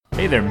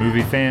Hey there,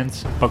 movie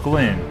fans. Buckle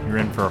in. You're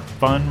in for a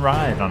fun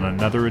ride on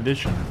another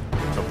edition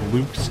of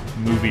Luke's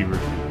Movie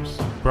Reviews,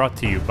 brought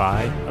to you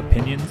by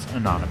Opinions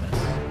Anonymous.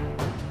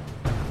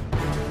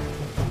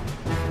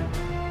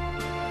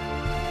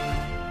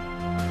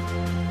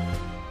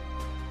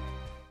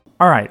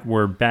 Alright,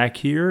 we're back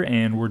here,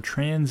 and we're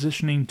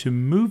transitioning to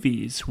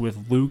movies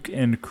with Luke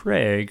and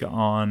Craig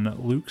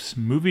on Luke's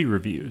Movie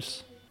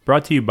Reviews,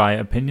 brought to you by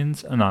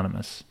Opinions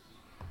Anonymous.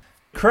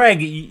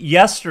 Craig,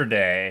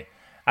 yesterday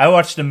I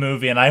watched a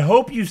movie, and I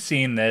hope you've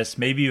seen this.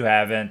 Maybe you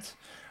haven't.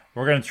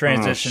 We're going to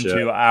transition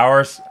to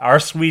our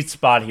sweet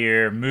spot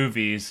here,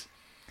 movies.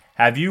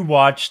 Have you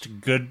watched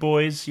Good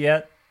Boys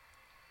yet?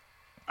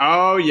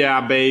 Oh,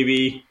 yeah,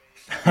 baby.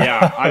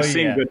 Yeah, I've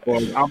seen Good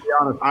Boys. I'll be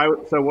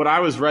honest. So what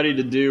I was ready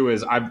to do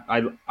is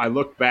I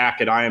looked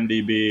back at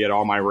IMDb at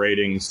all my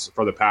ratings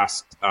for the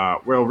past,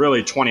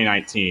 really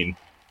 2019.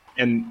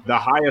 And the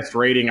highest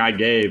rating I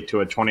gave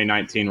to a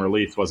 2019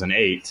 release was an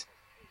 8,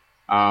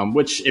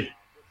 which if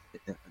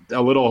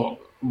a little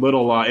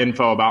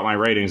info about my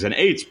ratings. An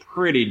 8's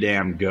pretty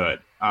damn good.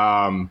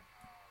 I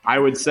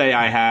would say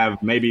I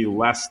have maybe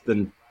less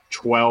than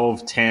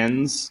 12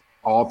 10s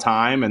all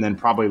time, and then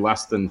probably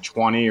less than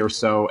 20 or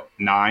so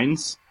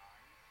 9s.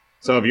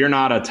 So if you're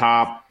not a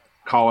top,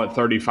 call it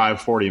 35,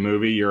 40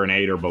 movie, you're an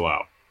 8 or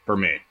below for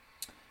me.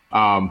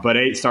 But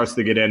 8 starts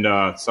to get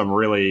into some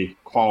really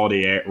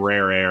quality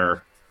rare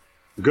air.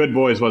 Good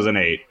Boys was an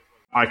 8.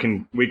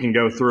 We can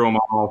go through them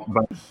all,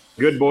 but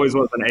Good Boys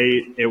was an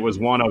 8. It was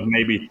one of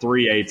maybe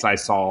 3 8s I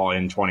saw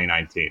in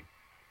 2019.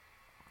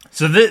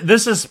 So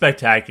this is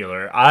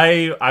spectacular.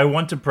 I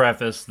want to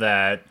preface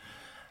that,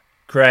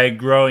 Craig,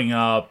 growing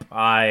up,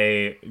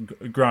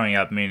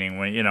 meaning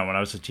when I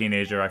was a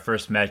teenager, I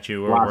first met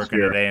you. We were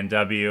working at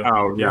A&W.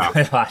 Oh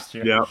yeah, last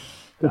year. Yeah.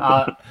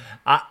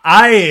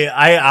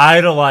 I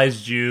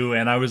idolized you,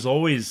 and I was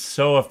always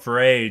so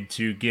afraid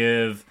to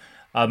give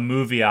a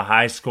movie a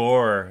high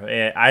score.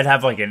 I'd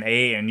have like an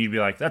 8, and you'd be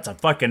like, "That's a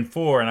fucking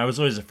 4," and I was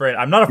always afraid.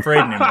 I'm not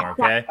afraid anymore.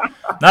 Okay,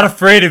 not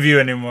afraid of you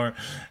anymore.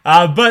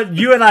 But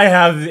you and I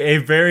have a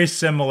very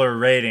similar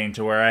rating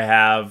to where I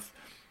have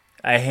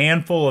a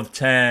handful of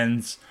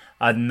 10s,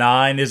 a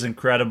 9 is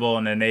incredible,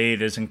 and an 8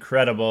 is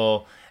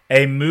incredible.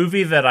 A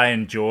movie that I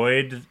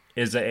enjoyed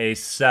is a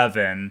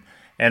 7,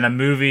 and a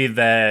movie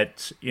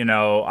that,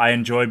 I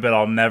enjoyed but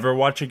I'll never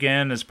watch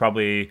again is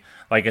probably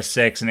like a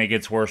 6, and it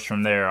gets worse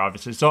from there,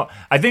 obviously. So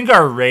I think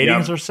our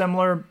ratings are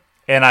similar,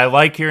 and I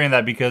like hearing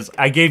that because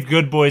I gave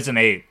Good Boys an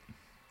 8.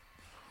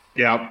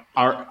 Yeah,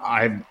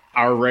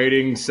 our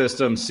rating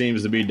system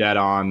seems to be dead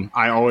on.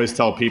 I always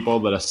tell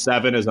people that a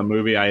 7 is a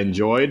movie I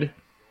enjoyed,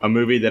 a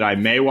movie that I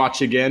may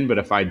watch again, but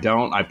if I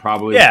don't, I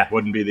probably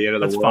wouldn't be the end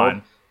of the world.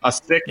 Fine. A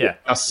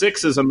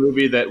 6 is a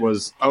movie that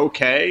was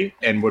okay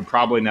and would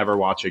probably never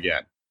watch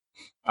again.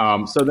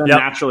 So then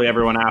naturally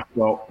everyone asks,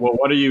 well,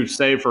 what do you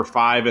say for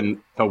 5 and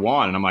to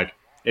 1? And I'm like,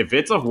 if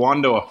it's a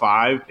 1 to a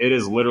 5, it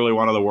is literally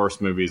one of the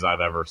worst movies I've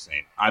ever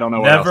seen. I don't know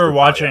what else to tell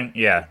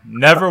you.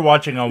 Never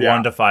watching a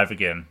 1 to 5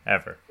 again,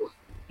 ever.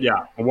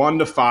 Yeah, 1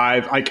 to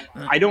 5.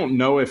 I don't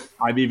know if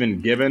I've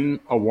even given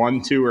a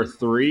 1, 2, or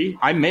 3.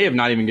 I may have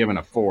not even given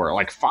a 4.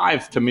 Like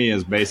 5 to me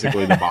is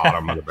basically the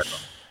bottom of the barrel.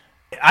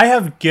 I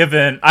have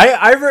given.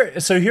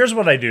 So here's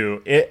what I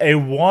do. A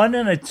 1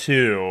 and a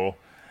 2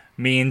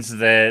 means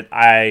that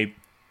I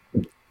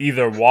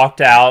either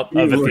walked out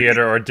of a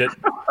theater or did.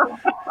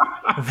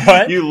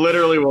 What? You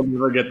literally will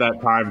never get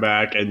that time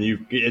back, and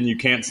you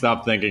can't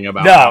stop thinking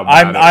about. No,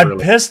 I'm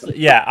pissed.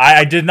 Yeah,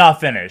 I did not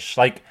finish.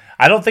 Like,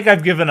 I don't think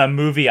I've given a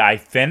movie I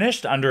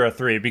finished under a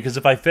 3, because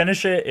if I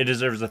finish it, it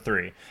deserves a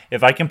 3.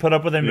 If I can put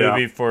up with a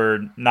movie for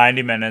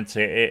 90 minutes,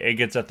 it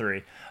gets a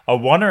 3. A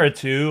 1 or a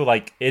 2,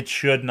 like, it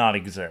should not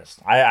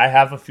exist. I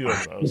have a few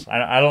of those.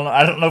 I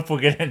don't know if we'll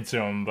get into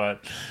them,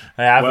 but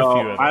I have a few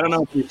of those. I don't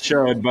know if we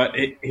should, but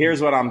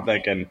here's what I'm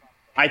thinking.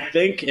 I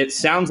think it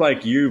sounds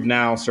like you've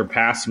now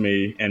surpassed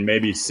me and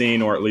maybe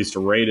seen or at least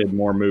rated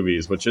more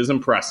movies, which is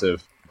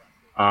impressive.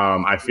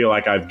 I feel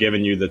like I've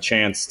given you the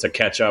chance to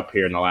catch up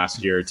here in the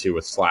last year or two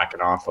with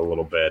slacking off a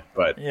little bit.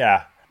 But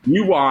yeah,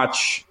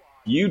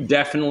 you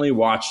definitely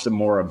watch some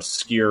more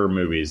obscure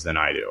movies than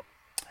I do.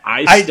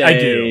 I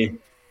do.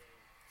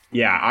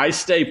 Yeah, I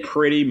stay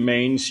pretty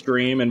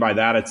mainstream, and by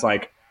that it's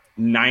like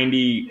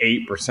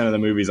 98% of the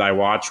movies I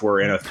watch were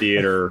in a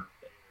theater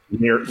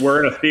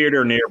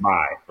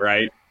nearby,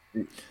 right?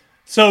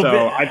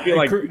 So I feel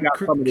like you got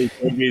some of these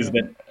movies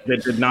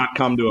that did not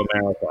come to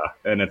America,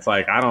 and it's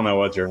like, I don't know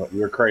what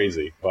you're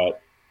crazy,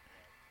 but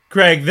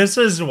Craig, this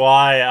is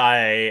why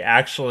I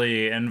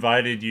actually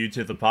invited you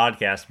to the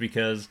podcast,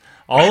 because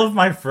all of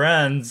my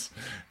friends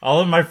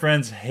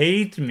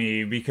hate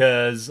me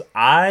because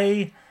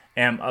I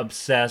am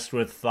obsessed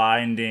with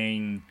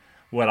finding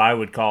what I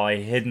would call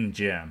a hidden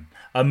gem.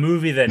 A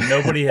movie that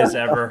nobody has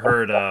ever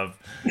heard of.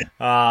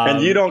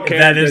 And you don't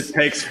care if it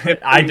takes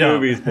 50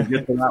 movies to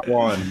get to that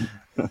one.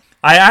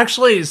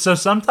 So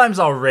sometimes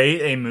I'll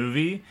rate a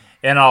movie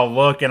and I'll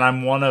look, and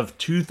I'm one of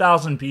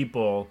 2,000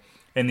 people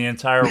in the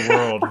entire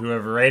world who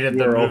have rated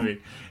the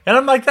movie. And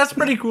I'm like, that's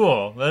pretty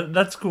cool.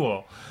 That's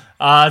cool.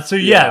 So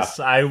yes,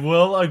 I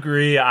will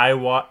agree.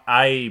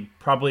 I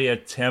probably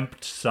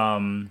attempt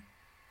some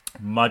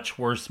much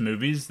worse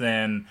movies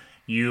than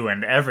you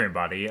and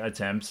everybody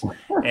attempts,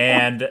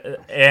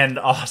 and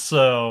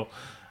also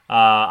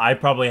I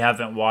probably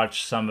haven't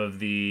watched some of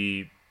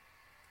the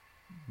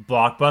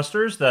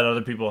blockbusters that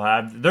other people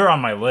have. They're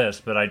on my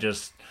list, but I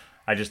just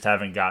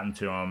haven't gotten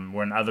to them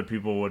when other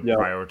people would Yeah.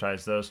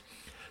 prioritize those.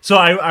 So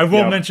I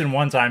will Yeah. mention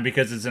one time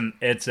because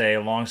it's a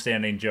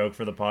long-standing joke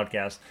for the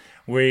podcast.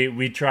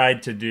 We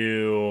tried to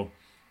do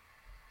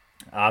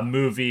a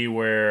movie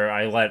where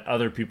I let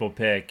other people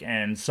pick,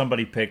 and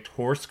somebody picked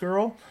Horse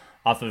Girl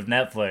off of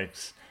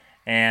Netflix,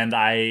 and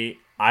I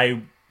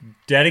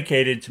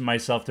dedicated to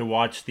myself to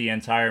watch the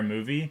entire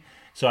movie.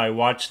 So I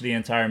watched the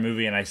entire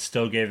movie and I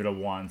still gave it a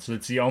 1. So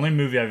it's the only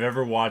movie I've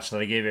ever watched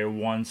that I gave a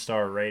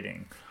 1-star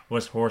rating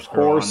was Horse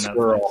Girl Horse on Netflix.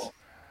 Girl.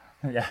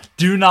 Yeah,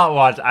 do not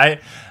watch.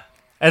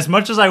 As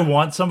much as I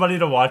want somebody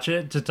to watch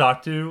it to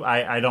talk to,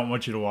 I don't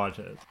want you to watch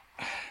it.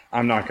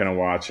 I'm not going to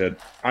watch it.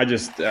 I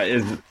just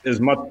as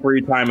much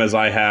free time as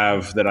I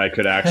have that I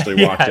could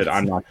actually watch it.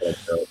 I'm not going to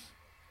do it.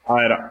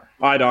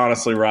 I'd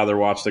honestly rather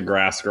watch the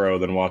grass grow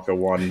than watch a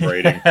 1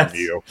 rating from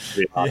you.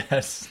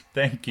 Yes,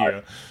 thank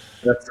you.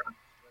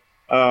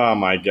 Oh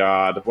my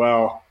God.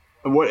 Well,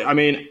 I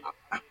mean,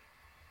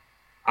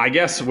 I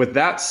guess with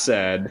that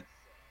said,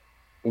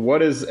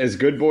 what is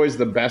Good Boys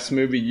the best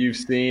movie you've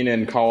seen,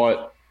 and call it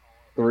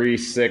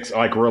 3-6,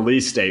 like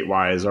release date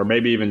wise, or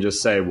maybe even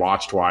just say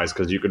watched wise,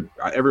 because you could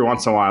every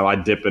once in a while I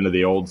dip into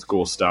the old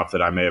school stuff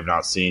that I may have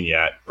not seen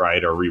yet,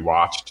 right, or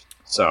rewatched.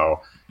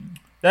 So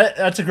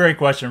that's a great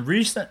question.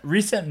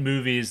 Recent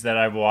movies that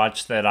I've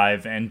watched that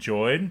I've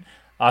enjoyed.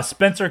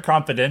 Spencer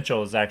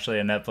Confidential is actually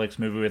a Netflix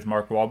movie with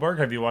Mark Wahlberg.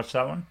 Have you watched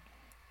that one?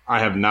 I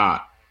have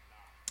not.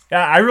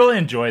 Yeah, I really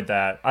enjoyed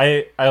that.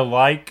 I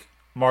like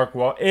Mark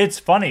Wahlberg. It's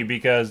funny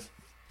because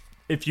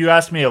if you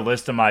ask me a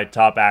list of my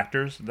top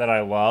actors that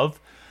I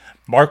love,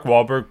 Mark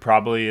Wahlberg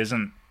probably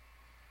isn't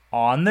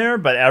on there,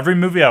 but every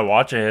movie I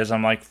watch of his,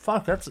 I'm like,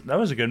 fuck, that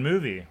was a good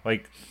movie.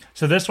 Like,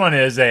 so this one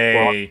is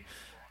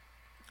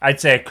I'd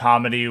say a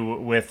comedy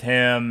with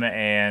him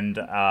and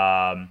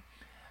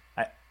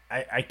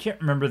I can't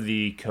remember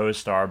the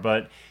co-star,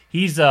 but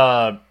he's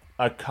a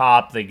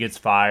cop that gets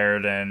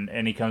fired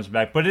and he comes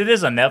back. But it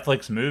is a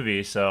Netflix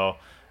movie, so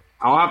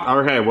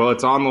Okay, well,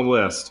 it's on the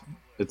list.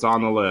 It's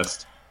on the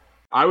list.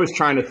 I was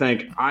trying to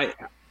think.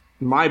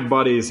 My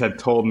buddies had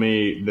told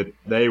me that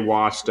they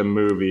watched a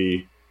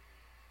movie,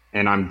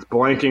 and I'm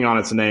blanking on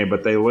its name,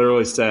 but they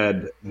literally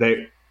said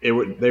they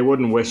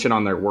wouldn't wish it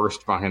on their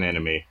worst fucking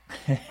enemy.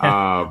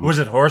 Was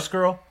it Horse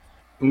Girl?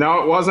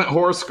 No, it wasn't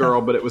Horse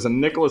Girl, but it was a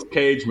Nicolas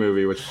Cage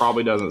movie, which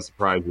probably doesn't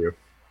surprise you.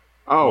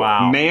 Oh,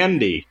 Wow.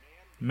 Mandy.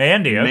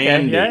 Mandy, okay.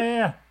 Mandy.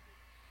 Yeah.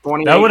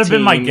 2018. That would have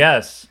been my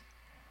guess.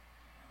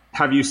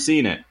 Have you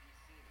seen it?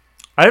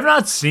 I have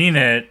not seen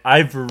it.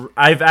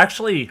 I've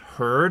actually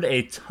heard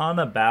a ton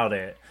about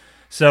it.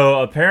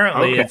 So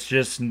apparently Okay. it's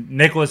just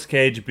Nicolas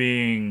Cage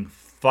being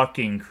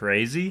fucking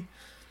crazy.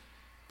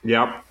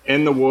 Yep.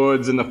 In the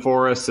woods, in the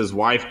forest, his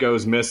wife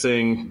goes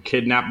missing,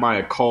 kidnapped by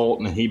a cult,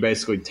 and he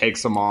basically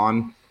takes them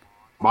on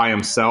by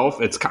himself.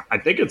 I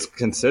think it's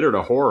considered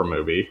a horror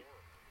movie.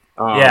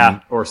 Yeah.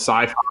 Or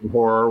sci-fi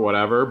horror,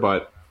 whatever.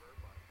 But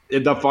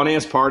the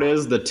funniest part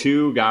is the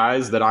 2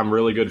 guys that I'm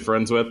really good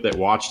friends with that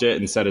watched it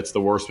and said it's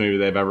the worst movie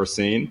they've ever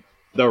seen.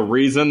 The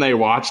reason they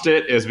watched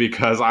it is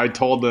because I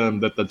told them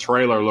that the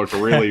trailer looked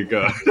really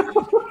good.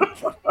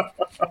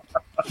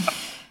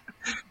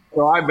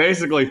 So I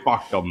basically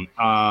fucked them,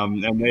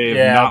 and they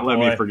have not let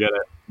me forget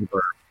it.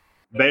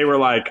 They were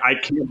like, I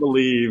can't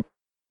believe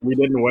we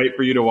didn't wait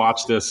for you to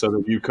watch this so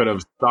that you could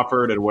have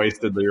suffered and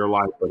wasted your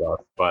life with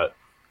us. But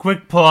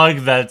quick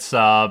plug that's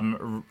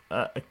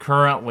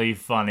currently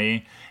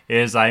funny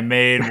is I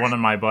made one of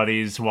my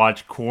buddies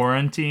watch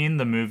Quarantine,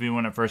 the movie,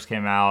 when it first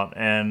came out,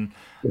 and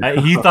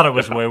he thought it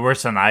was way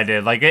worse than I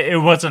did. Like, it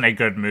wasn't a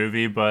good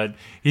movie, but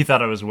he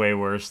thought it was way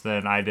worse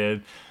than I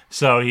did.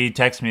 So he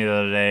texted me the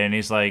other day, and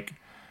he's like,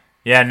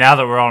 yeah, now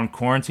that we're on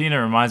quarantine, it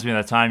reminds me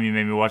of the time you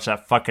made me watch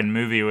that fucking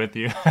movie with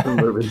you.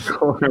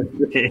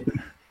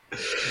 Quarantine.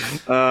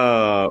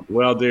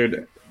 Well,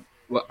 dude,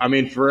 I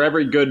mean, for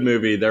every good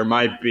movie, there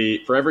might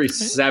be for every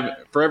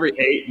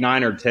 8,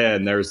 9, or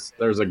 10, there's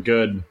a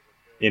good,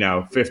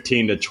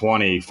 15 to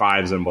 20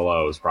 5s and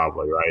belows,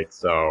 probably, right?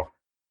 So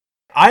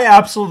I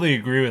absolutely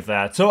agree with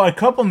that. So a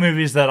couple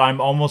movies that I'm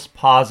almost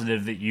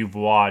positive that you've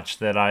watched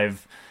that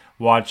I've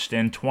watched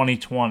in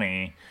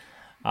 2020.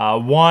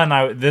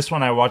 This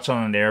one I watched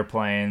on an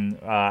airplane.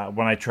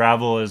 When I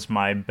travel is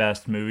my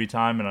best movie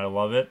time, and I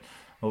love it.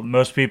 Well,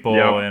 most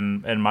people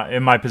in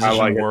my position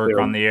like work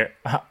on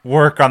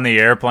the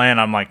airplane.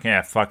 I'm like,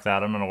 yeah, fuck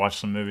that. I'm gonna watch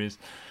some movies.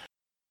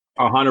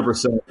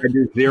 100%. I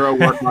do zero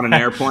work on an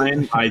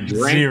airplane. I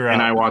drink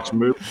and I watch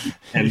movies,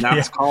 and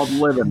that's called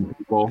living.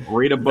 People,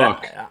 read a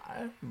book.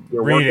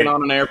 You're working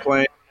on an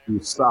airplane.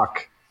 You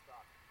suck.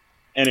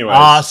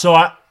 Anyways, so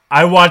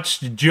I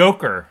watched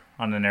Joker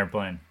on an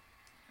airplane.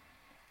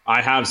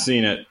 I have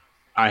seen it.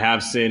 I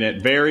have seen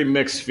it. Very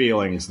mixed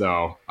feelings,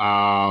 though.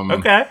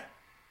 Okay.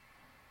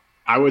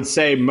 I would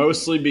say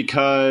mostly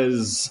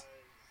because,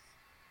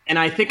 and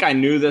I think I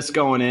knew this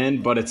going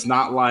in, but it's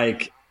not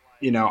like,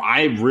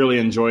 I really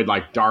enjoyed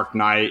like Dark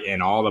Knight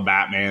and all the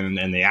Batman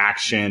and the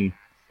action.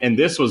 And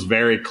this was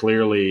very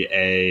clearly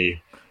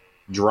a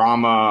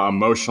drama,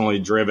 emotionally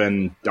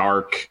driven,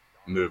 dark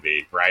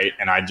movie, right?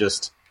 And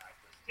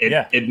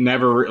it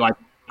never, like,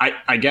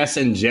 I guess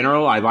in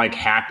general, I like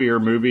happier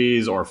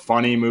movies or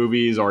funny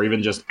movies or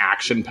even just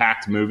action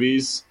packed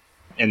movies.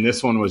 And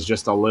this one was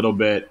just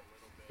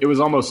it was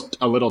almost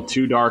a little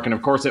too dark. And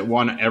of course, it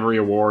won every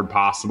award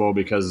possible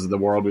because the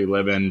world we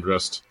live in,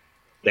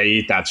 they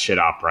eat that shit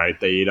up, right?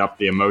 They eat up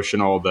the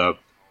emotional, the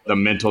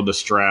mental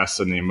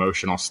distress and the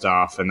emotional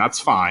stuff. And that's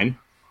fine.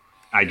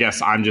 I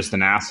guess I'm just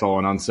an asshole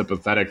and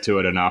unsympathetic to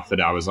it enough that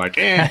I was like,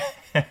 eh.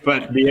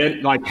 But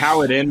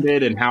how it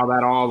ended and how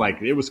that all,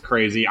 like, it was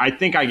crazy. I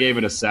think I gave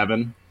it a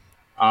 7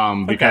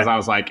 because I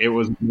was like, it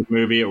was a good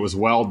movie. It was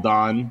well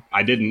done.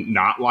 I didn't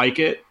not like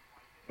it,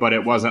 but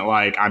it wasn't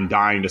like I'm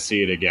dying to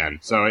see it again.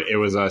 So it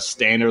was a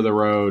standard of the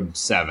road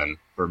 7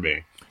 for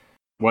me.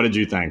 What did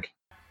you think?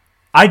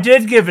 I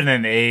did give it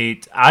an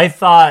 8. I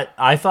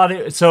thought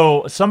it.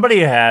 So somebody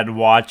had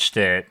watched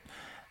it.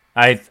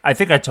 I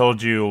think I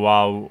told you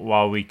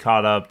while we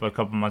caught up a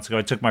couple months ago.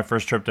 I took my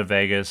first trip to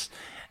Vegas,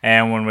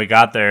 and when we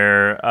got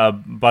there, a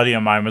buddy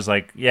of mine was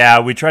like, "Yeah,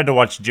 we tried to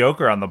watch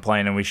Joker on the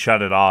plane, and we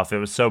shut it off. It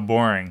was so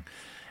boring."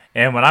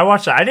 And when I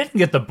watched it, I didn't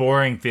get the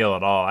boring feel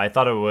at all. I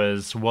thought it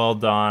was well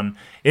done.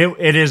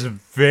 It is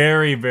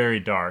very, very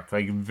dark,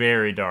 like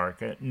very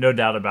dark, no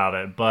doubt about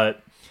it.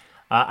 But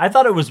I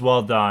thought it was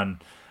well done.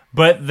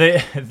 But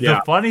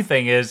the funny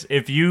thing is,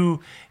 if you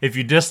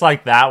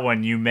dislike that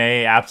one, you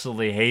may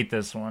absolutely hate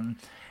this one.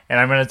 And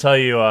I'm going to tell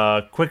you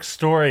a quick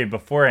story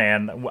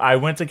beforehand. I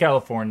went to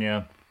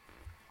California.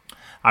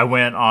 I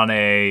went on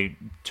a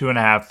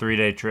 2.5,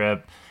 3-day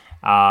trip.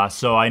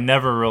 So I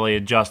never really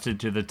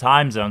adjusted to the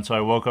time zone. So I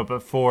woke up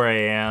at 4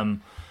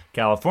 a.m.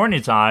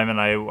 California time,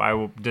 and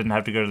I didn't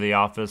have to go to the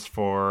office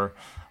for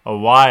a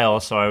while.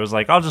 So I was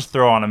like, I'll just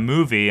throw on a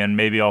movie and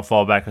maybe I'll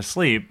fall back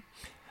asleep.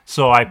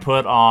 So I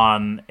put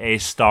on A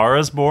Star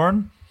Is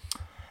Born,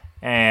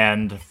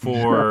 and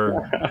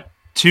for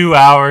 2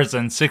 hours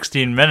and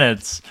 16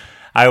 minutes,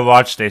 I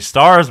watched A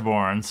Star Is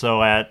Born.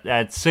 So at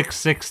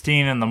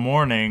 6:16 in the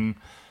morning,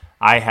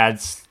 I had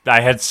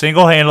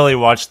single-handedly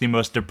watched the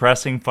most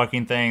depressing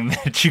fucking thing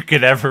that you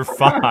could ever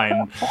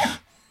find.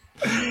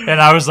 And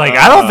I was like,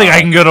 I don't think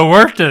I can go to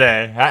work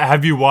today.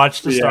 Have you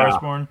watched A Star Is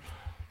Born?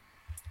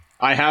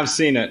 I have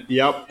seen it,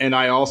 yep. And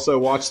I also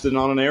watched it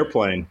on an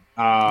airplane.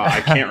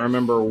 I can't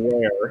remember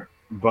where,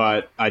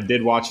 but I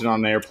did watch it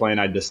on an airplane.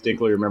 I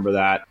distinctly remember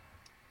that.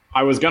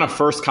 I was going to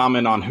first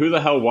comment on who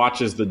the hell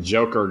watches the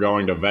Joker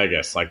going to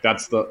Vegas. Like,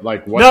 that's the,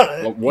 like, what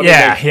did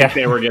they think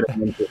they were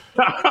getting into?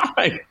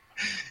 Okay,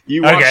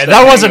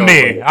 that wasn't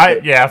me.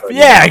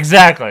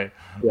 Exactly. Yeah.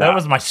 That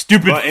was my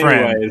stupid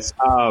friend. Anyways,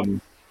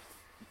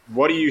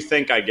 what do you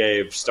think I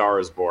gave Star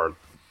Is Born?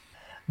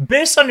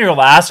 Based on your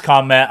last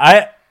comment,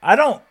 I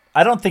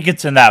don't think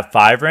it's in that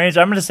 5 range.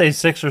 I'm going to say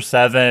 6 or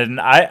 7.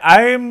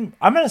 I'm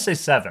going to say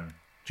 7. Did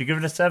you give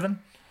it a 7?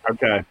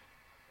 Okay.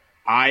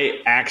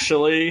 I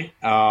actually,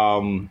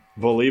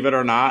 believe it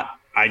or not,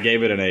 I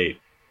gave it an 8.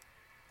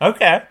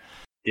 Okay.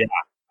 Yeah,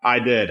 I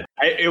did.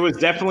 It was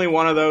definitely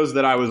one of those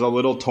that I was a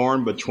little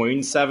torn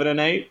between 7 and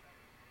 8.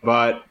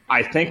 But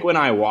I think when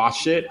I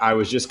watched it, I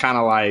was just kind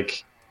of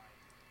like,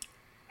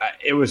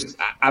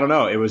 I don't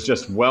know. It was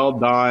just well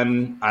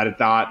done. I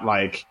thought,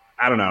 like,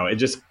 I don't know.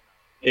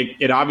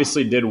 It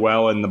obviously did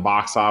well in the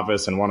box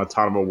office and won a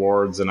ton of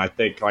awards. And I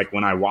think, like,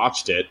 when I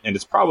watched it, and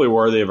it's probably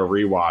worthy of a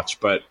rewatch,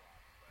 but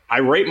I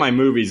rate my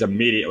movies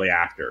immediately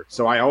after.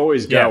 So I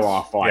always go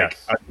off, like,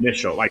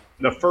 initial. Like,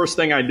 the first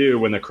thing I do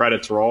when the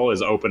credits roll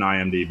is open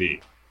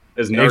IMDb.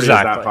 As nerdy as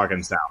that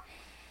fucking sounds.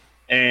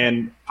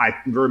 And I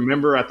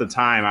remember at the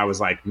time, I was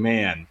like,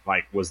 man,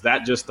 like, was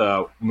that just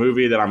a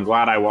movie that I'm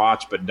glad I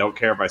watched but don't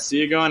care if I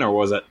see again? Or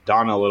was it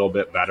done a little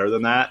bit better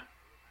than that?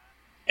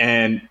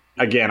 And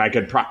again, I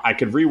could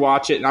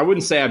rewatch it, and I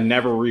wouldn't say I've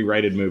never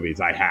re-rated movies.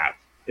 I have.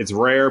 It's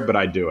rare, but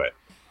I do it.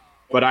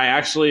 But I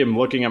actually am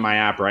looking at my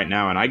app right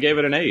now, and I gave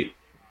it an 8.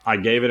 I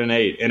gave it an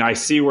 8, and I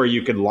see where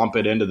you could lump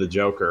it into the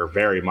Joker,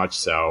 very much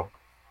so.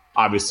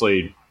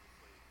 Obviously,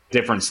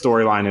 different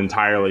storyline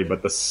entirely,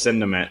 but the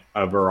sentiment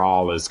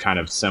overall is kind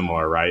of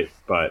similar, right?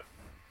 But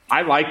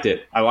I liked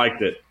it. I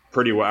liked it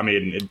pretty well. I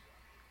mean,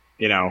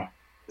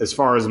 as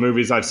far as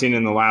movies I've seen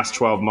in the last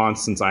 12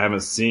 months, since I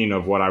haven't seen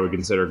of what I would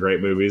consider great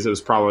movies, it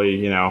was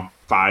probably,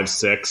 5,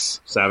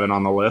 6, 7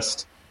 on the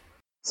list.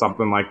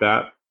 Something like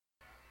that.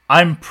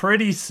 I'm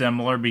pretty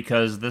similar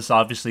because this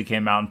obviously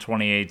came out in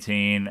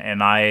 2018,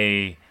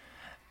 and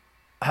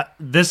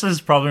this is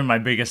probably my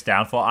biggest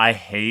downfall. I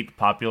hate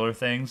popular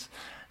things.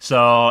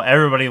 So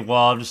everybody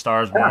loved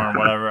Star Is Born,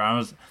 whatever.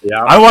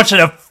 I watched it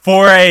at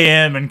 4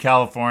 a.m. in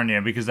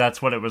California because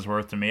that's what it was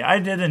worth to me. I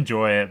did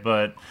enjoy it,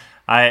 but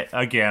I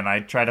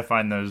try to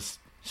find those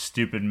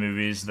stupid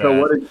movies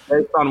So that.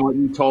 based on what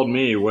you told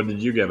me, what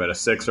did you give it? A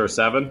 6 or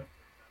 7?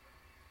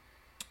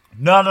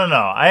 No, no, no.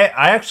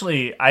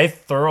 I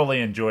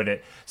thoroughly enjoyed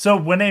it. So Oh,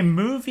 oh, when a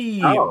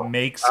movie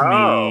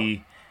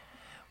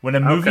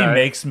okay.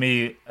 makes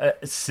me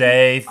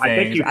say I think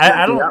things, you I set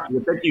me don't. up. You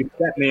think you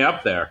set me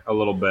up there a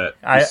little bit.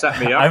 You I set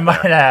me I up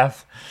might there.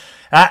 have.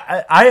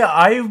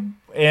 I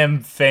am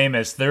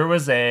famous. There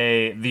was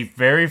the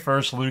very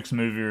first Luke's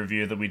movie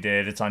review that we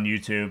did. It's on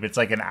YouTube. It's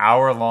like an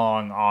hour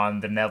long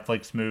on the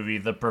Netflix movie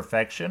The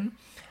Perfection.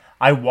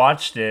 I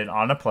watched it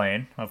on a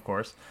plane, of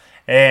course,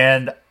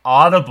 and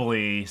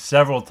audibly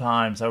several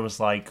times I was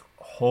like,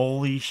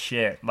 "Holy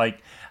shit!"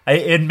 Like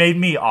it made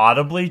me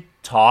audibly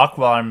talk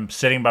while I'm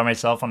sitting by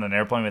myself on an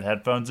airplane with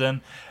headphones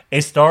in.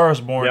 A Star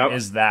Is Born Yep.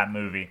 is that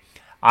movie.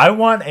 I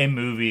want a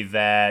movie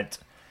that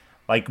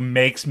like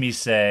makes me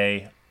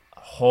say,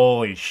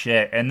 "Holy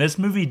shit!" And this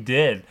movie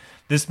did.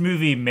 This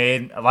movie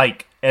made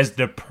like as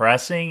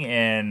depressing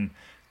and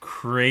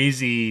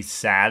crazy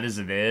sad as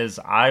it is.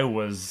 I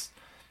was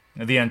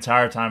the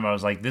entire time I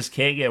was like, "This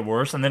can't get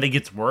worse," and then it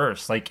gets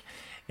worse. Like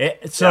it.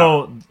 Yeah.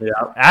 So Yeah.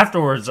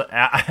 afterwards,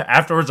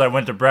 I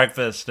went to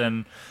breakfast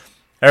and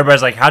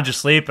everybody's like, "How'd you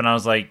sleep?" And I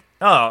was like,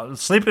 "Oh,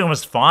 sleeping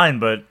was fine,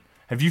 but."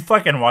 Have you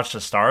fucking watched A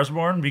Star Is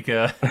Born?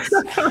 Because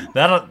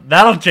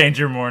that'll change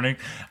your morning.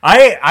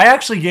 I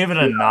actually gave it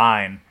a Yeah.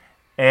 9,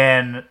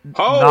 and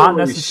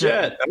Holy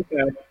shit.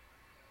 Okay.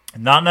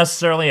 not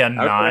necessarily a Okay.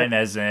 9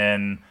 as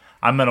in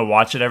I'm gonna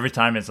watch it every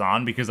time it's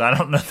on because I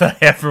don't know that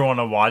I ever want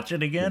to watch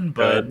it again.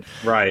 But Good.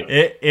 Right.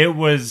 it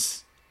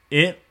was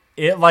it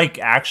like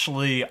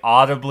actually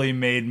audibly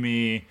made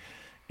me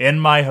in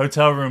my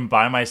hotel room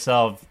by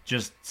myself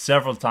just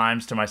several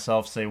times to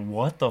myself say,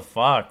 "What the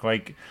fuck?"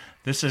 Like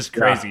this is Yeah.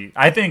 crazy.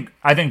 I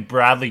think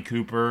Bradley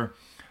Cooper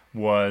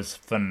was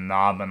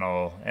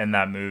phenomenal in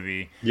that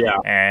movie, Yeah.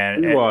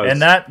 and He and was.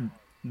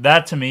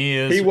 that to me He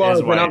is was,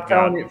 and why I'm it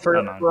telling got you, a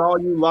for 9. for all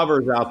you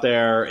lovers out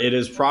there, it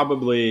is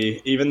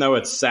probably, even though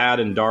it's sad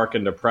and dark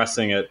and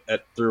depressing at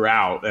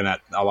throughout, and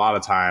at a lot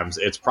of times,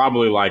 it's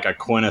probably like a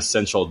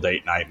quintessential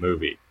date night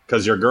movie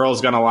because your girl's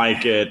gonna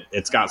like it.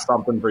 It's got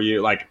something for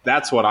you. Like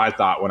that's what I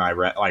thought when I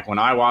read, like when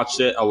I watched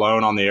it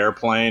alone on the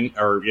airplane,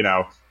 or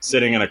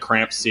sitting in a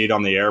cramped seat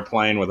on the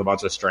airplane with a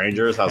bunch of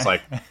strangers. I was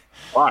like,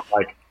 fuck,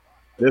 like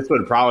this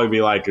would probably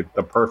be like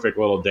the perfect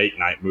little date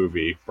night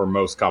movie for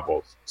most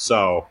couples.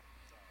 So.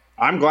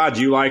 I'm glad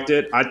you liked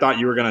it. I thought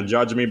you were going to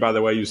judge me by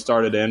the way you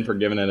started in for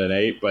giving it an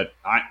 8, but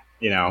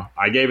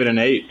I gave it an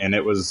 8, and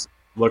it was,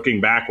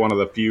 looking back, one of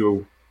the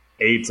few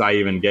eights I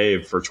even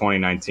gave for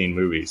 2019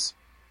 movies.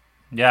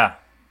 Yeah,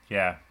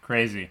 yeah,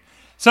 crazy.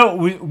 So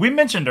we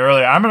mentioned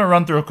earlier. I'm gonna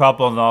run through a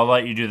couple, and I'll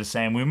let you do the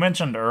same. We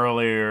mentioned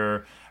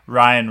earlier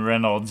Ryan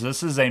Reynolds.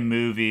 This is a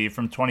movie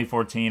from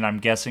 2014. I'm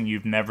guessing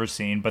you've never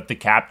seen, but The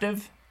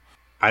Captive.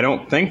 I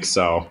don't think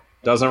so.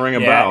 Doesn't ring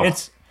a Yeah, bell.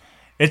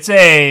 it's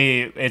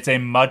a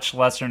much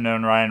lesser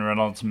known Ryan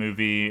Reynolds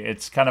movie.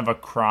 It's kind of a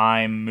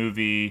crime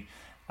movie.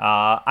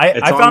 I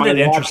It's on found my it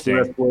watch interesting.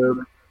 list, Luke.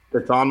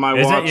 It's on my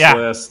Is it? watch Yeah,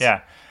 list.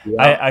 yeah. Yep,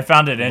 I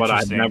found it but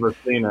I've interesting. never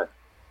seen it.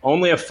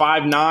 Only a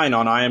 5.9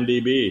 on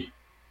IMDb.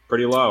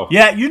 Pretty low.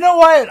 Yeah, you know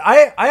what?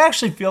 I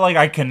actually feel like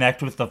I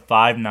connect with the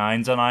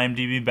 5.9s on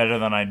IMDb better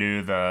than I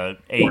do the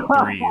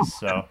 8.3s.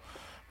 So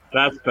That's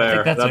I think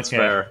fair. that's That's okay.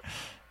 fair.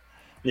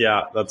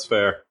 Yeah, that's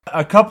fair.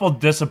 A couple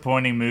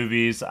disappointing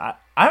movies.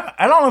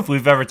 I don't know if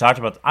we've ever talked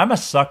about. I'm a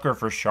sucker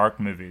for shark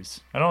movies.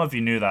 I don't know if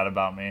you knew that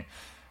about me.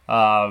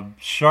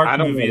 Shark I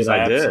don't know movies that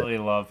I I did. absolutely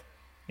love.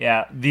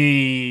 Yeah,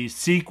 the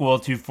sequel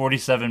to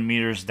 47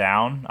 Meters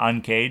Down,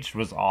 Uncaged,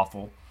 was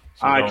awful.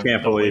 So I don't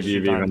can't don't believe waste your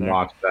you've time even there.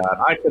 watched that.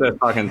 I could have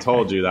fucking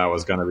told you that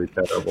was going to be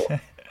terrible.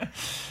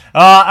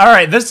 All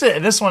right,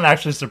 this one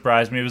actually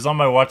surprised me. It was on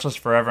my watch list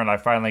forever, and I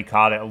finally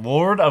caught it.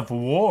 Lord of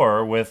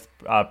War with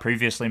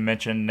previously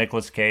mentioned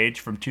Nicolas Cage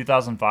from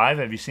 2005.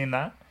 Have you seen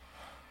that?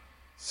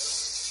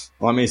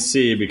 Let me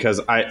see, because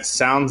it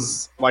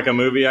sounds like a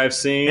movie I've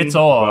It's seen,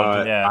 old,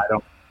 but I yeah.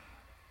 don't.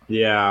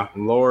 Yeah,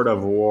 Lord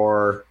of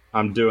War.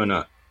 I'm doing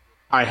a.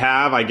 I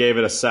have. I gave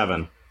it a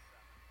 7.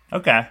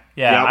 Okay,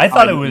 yeah. Yep. I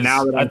thought it was.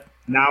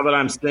 Now that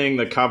I'm seeing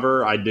the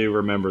cover, I do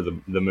remember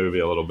the movie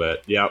a little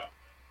bit. Yep.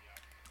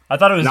 I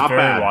thought it was Not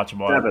very bad.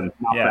 watchable. 7.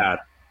 Not Yeah,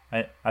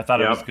 bad. I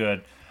thought it was Yep.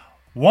 good.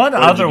 One What did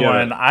you other give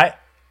it? one,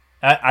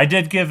 I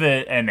did give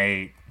it an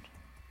 8.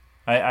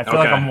 I feel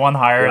like Okay. I'm one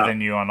higher Yeah. than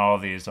you on all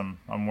these. I'm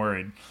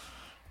worried.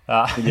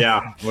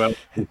 Yeah. Well,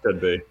 it could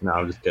be. No,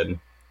 I'm just kidding.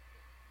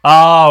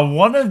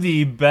 One of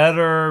the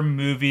better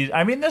movies.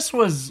 I mean, this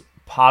was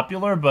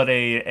popular, but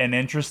an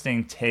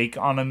interesting take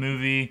on a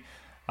movie.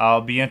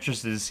 I'll be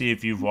interested to see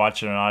if you've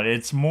watched it or not.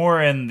 It's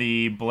more in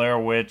the Blair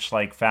Witch,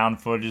 like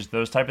found footage,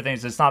 those type of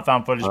things. It's not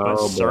found footage, but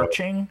Oh boy.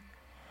 searching.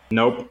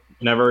 Nope.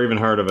 Never even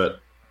heard of it.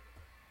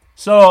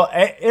 So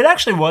it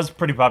actually was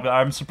pretty popular.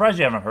 I'm surprised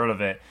you haven't heard of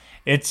it.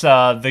 It's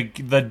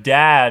the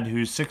dad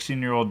whose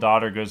 16-year-old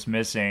daughter goes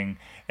missing,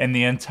 and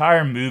the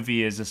entire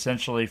movie is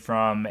essentially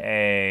from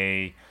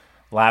a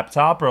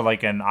laptop or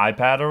like an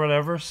iPad or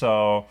whatever.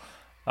 So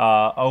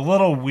A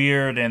little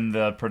weird in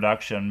the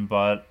production,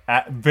 but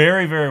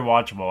very, very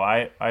watchable.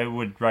 I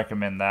would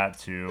recommend that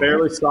too.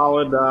 Fairly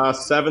solid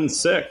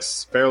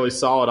 7.6. Fairly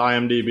solid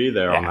IMDb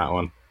there on Yeah, that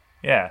one.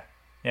 yeah,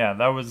 yeah.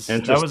 That was a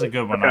Interesting.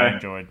 good one. I Okay.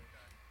 enjoyed.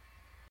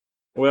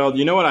 Well,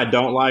 you know what I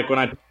don't like when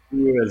I talk to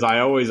you is I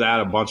always add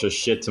a bunch of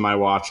shit to my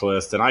watch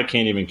list, and I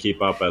can't even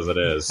keep up as it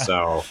is.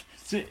 So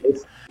See,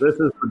 this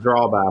is the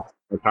drawback of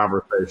the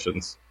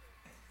conversations.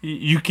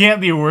 you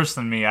can't be worse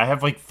than me. I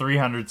have like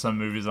 300 some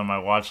movies on my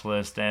watch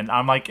list, and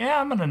I'm like, yeah,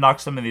 I'm gonna knock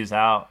some of these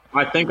out.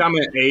 I think I'm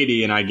at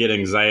 80, and I get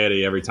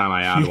anxiety every time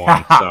I add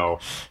one. Yeah, So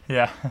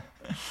yeah.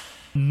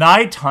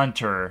 Night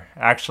Hunter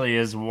actually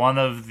is one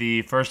of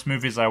the first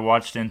movies I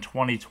watched in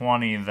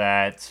 2020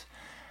 that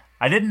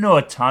I didn't know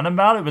a ton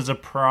about. It was a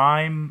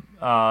Prime.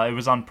 It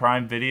was on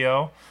Prime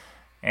Video,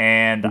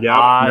 and yep,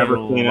 I never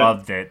seen it.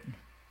 loved it.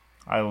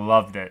 I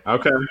loved it.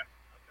 Okay,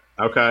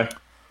 okay.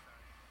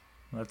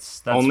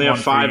 That's Only a one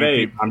for you 5'8".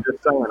 people. I'm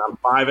just saying, I'm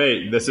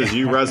 5'8". This is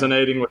you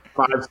resonating with the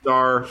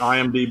 5-star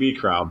IMDb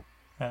crowd.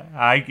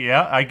 I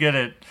get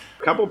it.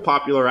 A couple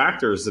popular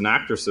actors and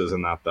actresses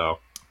in that, though.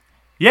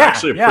 Yeah,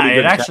 Actually, a yeah. pretty It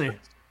good cast. actually.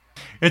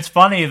 It's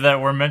funny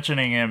that we're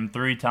mentioning him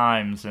 3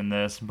 times in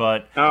this,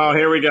 but Oh,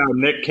 here we go.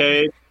 Nick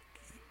Cage.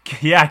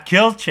 yeah,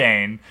 Kill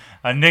Chain,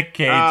 a Nick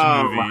Cage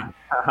Oh movie. my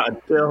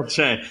God, Bill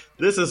Chain.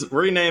 This is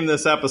rename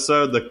this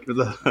episode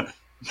the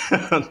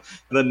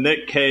the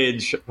Nick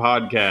Cage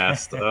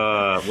podcast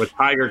with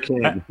Tiger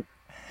King.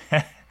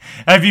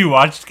 Have you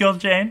watched Kill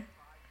Chain?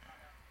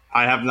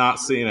 I have not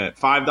seen it.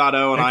 5.0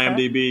 on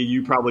Okay. IMDb.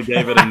 You probably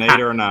gave it an 8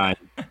 or a 9.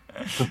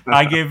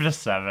 I gave it a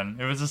 7.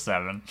 It was a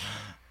 7.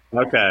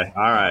 Okay,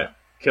 all right.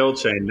 Kill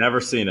Chain. Never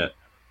seen it.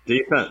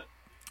 Decent.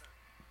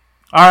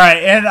 All right,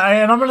 and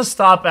I'm gonna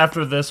stop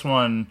after this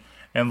one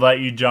and let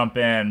you jump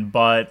in.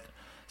 But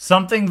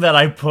something that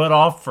I put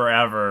off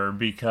forever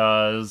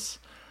because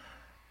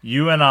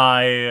you and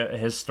I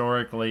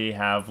historically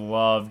have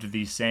loved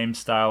the same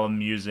style of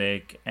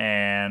music,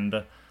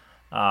 and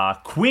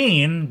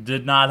Queen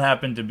did not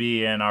happen to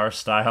be in our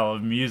style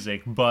of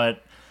music,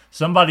 but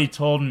somebody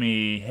told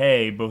me,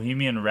 hey,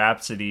 Bohemian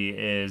Rhapsody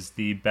is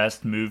the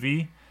best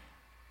movie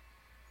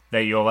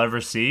that you'll ever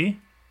see.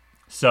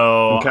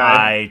 So Okay.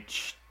 I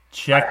I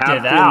checked have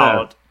it seen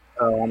out.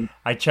 that.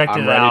 I checked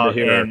I'm it ready to out,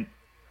 hear. and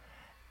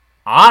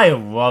I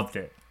loved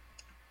it.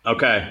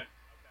 Okay.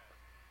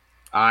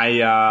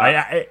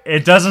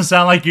 It doesn't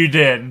sound like you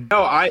did.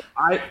 No, I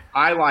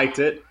liked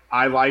it.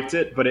 I liked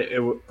it, but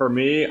for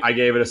me, I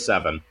gave it a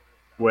 7,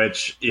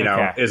 which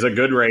Okay. is a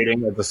good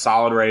rating. It's a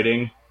solid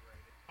rating.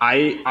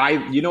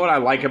 You know what I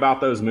like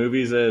about those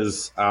movies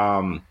is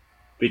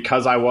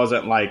because I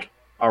wasn't like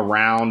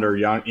around or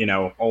young,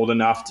 old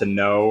enough to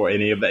know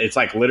any of that. It's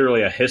like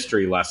literally a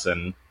history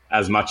lesson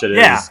as much as it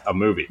Yeah. is a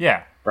movie,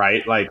 Yeah.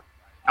 right? Like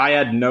I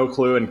had no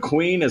clue. And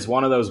Queen is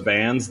one of those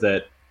bands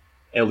that,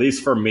 at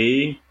least for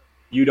me,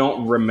 you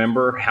don't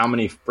remember how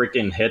many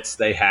freaking hits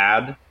they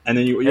had, and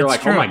then you're It's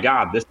like, true. oh my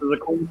god, this is a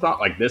Queen song.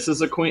 Like this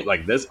is a Queen.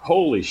 Like this,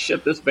 holy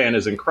shit, this band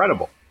is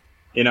incredible.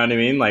 You know what I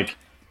mean? Like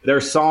their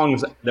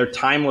songs, they're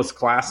timeless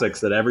classics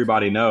that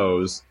everybody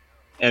knows.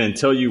 And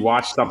until you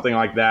watch something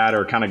like that,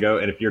 or kind of go,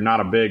 and if you're not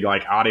a big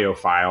like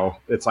audiophile,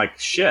 it's like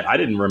shit. I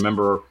didn't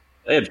remember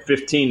they had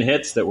 15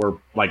 hits that were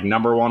like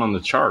 #1 on the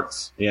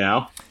charts. You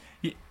know?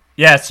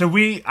 Yeah, so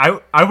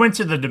I went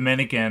to the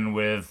Dominican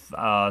with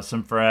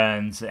some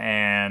friends,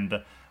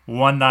 and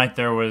one night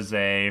there was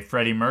a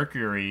Freddie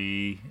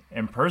Mercury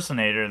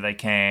impersonator that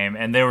came,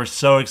 and they were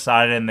so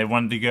excited and they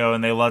wanted to go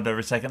and they loved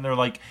every second. They were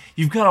like,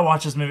 "You've got to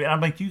watch this movie." And I'm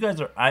like, "You guys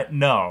are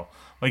no."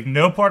 Like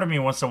no part of me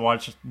wants to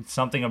watch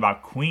something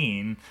about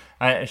Queen.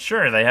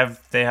 Sure, they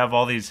have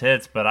all these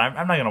hits, but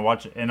I'm not gonna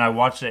watch it. And I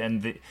watched it,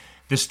 and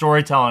the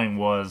storytelling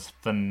was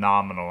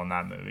phenomenal in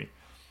that movie.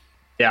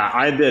 Yeah,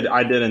 I did.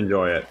 I did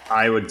enjoy it.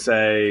 I would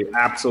say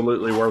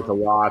absolutely worth a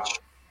watch.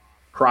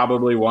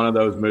 Probably one of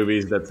those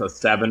movies that's a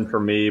 7 for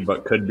me,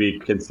 but could be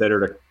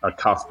considered a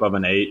cusp of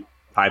an 8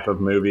 type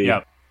of movie.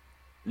 Yep.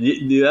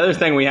 The other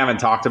thing we haven't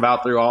talked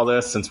about through all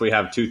this, since we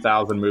have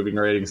 2,000 moving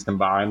ratings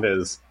combined,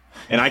 is,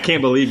 and I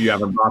can't believe you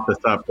haven't brought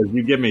this up because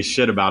you give me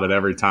shit about it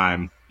every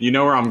time. You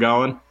know where I'm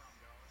going?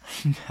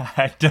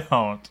 I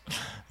don't.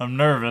 I'm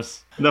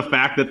nervous. The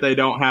fact that they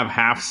don't have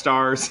half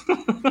stars.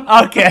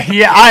 Okay,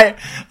 yeah,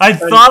 I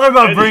thought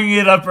about bringing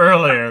it up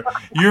earlier.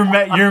 You're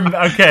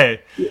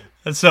okay.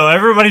 So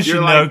everybody should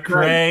You're know like,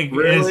 Craig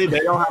really? They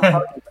don't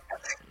have.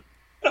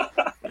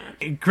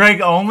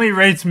 Craig only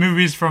rates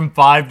movies from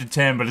 5 to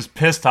 10, but is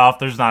pissed off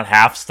there's not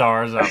half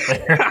stars out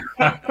there.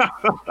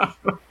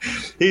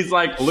 He's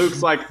like,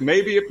 Luke's like,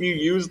 maybe if you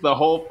use the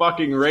whole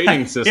fucking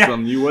rating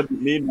system, you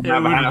wouldn't need to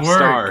have a would half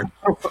work.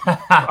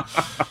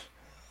 star.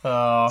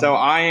 Uh, So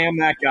I am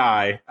that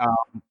guy.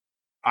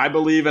 I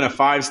believe in a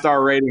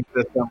 5-star rating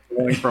system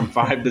going from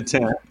 5 to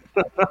 10.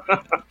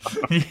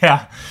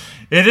 yeah,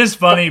 it is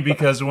funny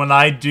because when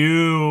I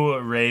do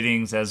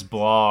ratings as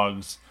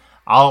blogs,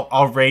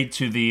 I'll rate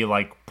to the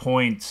like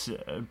point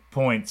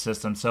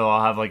system. So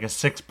I'll have like a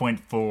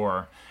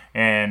 6.4,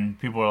 and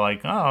people are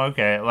like, oh,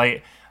 okay.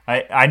 Like,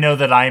 I know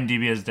that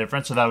IMDb is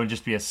different, so that would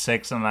just be a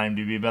 6 on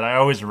IMDb, but I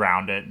always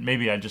round it.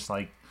 Maybe I just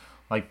like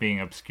being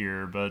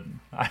obscure, but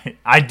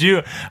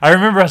I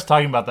remember us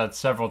talking about that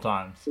several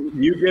times.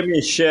 You give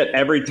me shit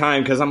every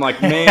time because I'm like,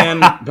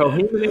 man,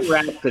 Bohemian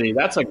Rhapsody,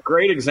 that's a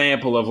great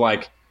example of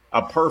like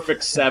a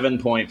perfect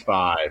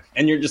 7.5.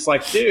 And you're just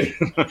like, dude,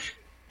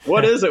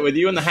 what is it with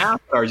you and the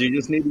half stars? You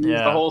just need to use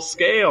the whole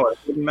scale. It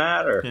wouldn't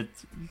matter. It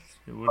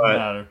wouldn't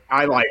matter.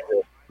 I like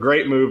it.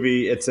 Great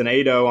movie. It's an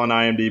 8.0 on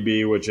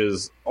IMDb, which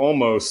is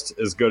almost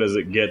as good as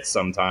it gets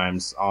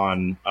sometimes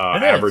on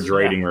average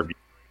rating review.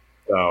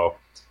 So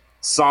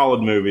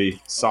solid movie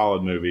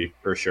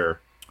for sure.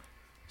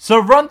 So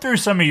run through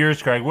some of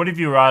yours, Craig. What have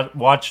you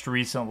watched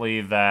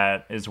recently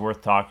that is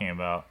worth talking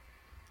about,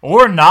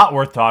 or not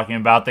worth talking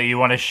about that you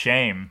want to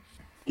shame?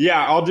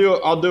 Yeah, I'll do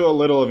a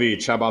little of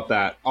each. How about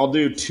that? I'll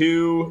do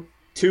two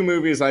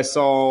movies I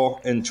saw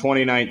in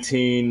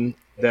 2019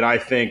 that I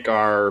think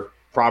are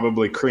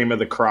probably cream of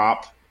the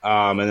crop,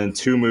 and then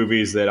 2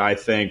 movies that I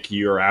think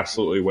you're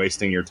absolutely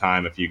wasting your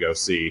time if you go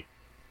see.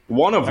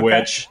 One of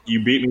which,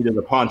 you beat me to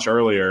the punch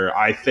earlier,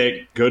 I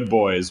think Good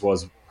Boys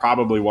was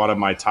probably one of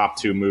my top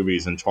 2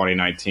 movies in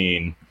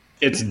 2019.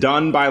 It's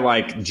done by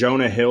like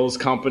Jonah Hill's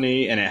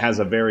company, and it has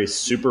a very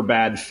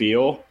Superbad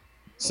feel.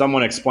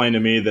 Someone explained to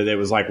me that it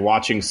was like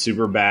watching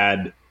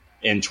Superbad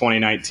in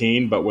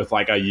 2019, but with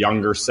like a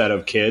younger set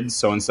of kids.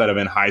 So instead of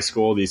in high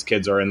school, these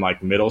kids are in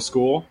like middle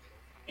school,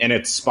 and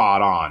it's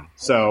spot on.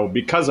 So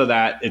because of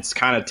that, it's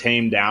kind of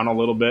tamed down a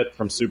little bit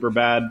from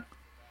Superbad,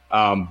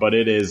 but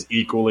it is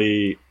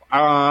equally,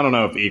 I don't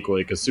know if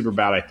equally, because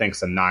Superbad I think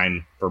is a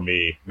 9 for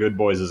me. Good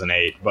Boys is an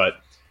 8, but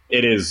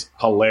it is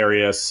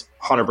hilarious,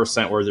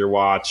 100% worth your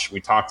watch. We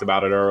talked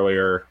about it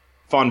earlier.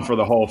 Fun for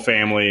the whole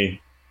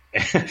family.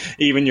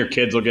 Even your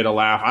kids will get a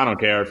laugh. I don't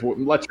care.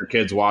 Let your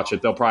kids watch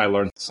it. They'll probably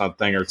learn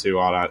something or two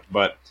on it.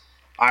 But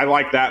I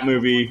like that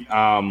movie.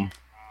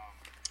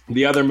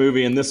 The other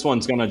movie, and this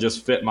one's going to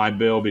just fit my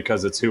bill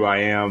because it's who I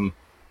am.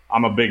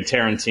 I'm a big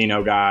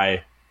Tarantino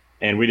guy,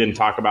 and we didn't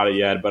talk about it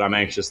yet, but I'm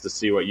anxious to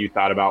see what you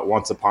thought about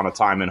Once Upon a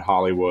Time in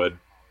Hollywood,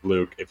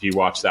 Luke, if you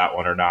watched that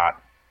one or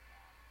not.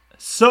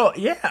 So,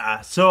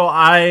 yeah. So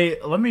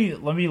let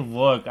me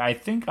look. I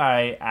think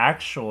I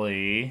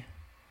actually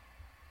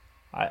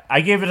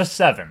I gave it a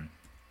 7.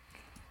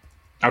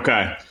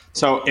 Okay.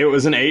 So it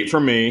was an 8 for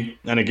me.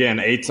 And again,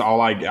 8's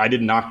all I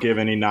did not give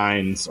any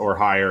 9s or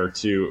higher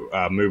to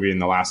a movie in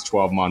the last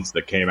 12 months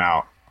that came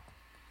out.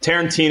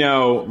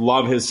 Tarantino,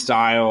 love his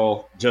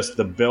style, just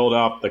the build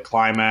up, the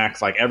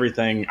climax, like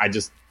everything. I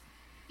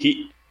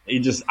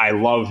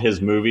love his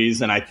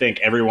movies. And I think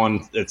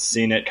everyone that's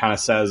seen it kind of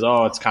says,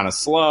 oh, it's kind of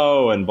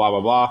slow and blah,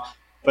 blah, blah.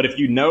 But if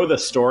you know the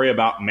story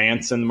about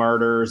Manson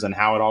murders and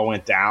how it all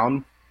went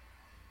down,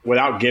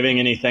 without giving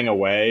anything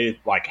away,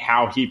 like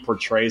how he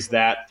portrays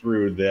that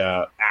through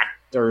the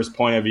actor's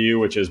point of view,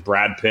 which is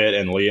Brad Pitt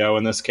and Leo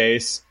in this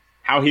case,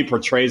 how he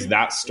portrays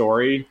that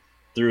story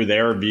through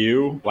their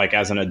view, like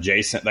as an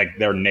adjacent, like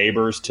they're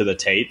neighbors to the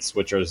Tates,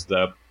 which is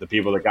the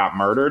people that got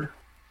murdered.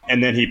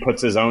 And then he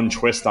puts his own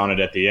twist on it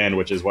at the end,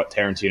 which is what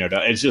Tarantino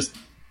does.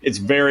 It's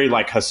very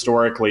like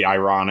historically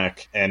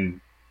ironic.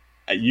 And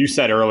you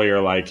said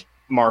earlier, like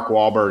Mark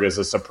Wahlberg is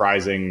a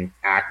surprising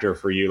actor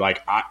for you.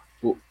 Like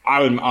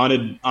I'm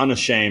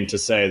unashamed to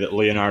say that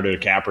Leonardo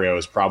DiCaprio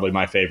is probably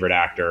my favorite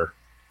actor.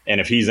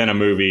 And if he's in a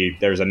movie,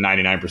 there's a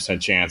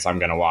 99% chance I'm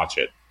going to watch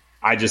it.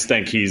 I just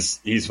think he's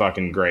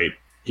fucking great.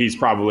 He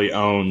probably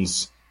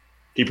owns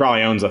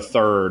a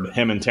third.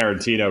 Him and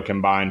Tarantino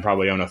combined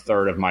probably own a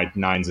third of my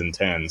 9s and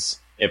 10s,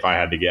 if I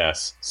had to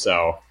guess.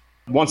 So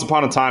Once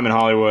Upon a Time in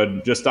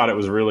Hollywood, just thought it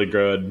was really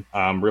good.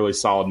 Really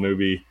solid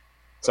movie.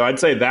 So I'd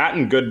say that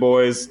and Good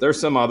Boys. There's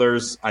some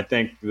others I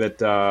think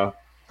that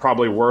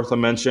probably worth a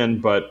mention,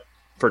 but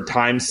for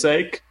time's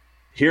sake,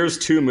 here's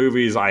 2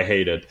 movies I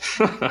hated.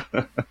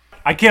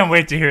 I can't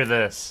wait to hear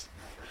this.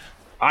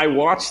 I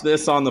watched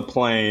this on the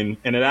plane,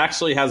 and it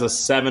actually has a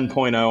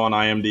 7.0 on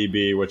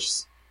IMDb, which,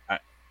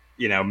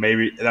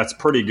 maybe that's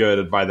pretty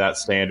good by that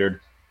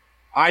standard.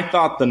 I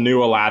thought the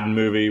new Aladdin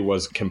movie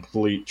was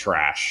complete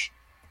trash.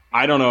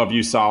 I don't know if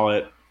you saw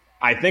it.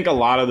 I think a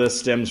lot of this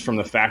stems from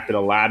the fact that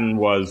Aladdin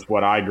was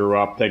what I grew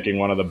up thinking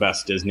one of the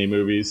best Disney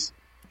movies.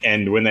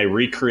 And when they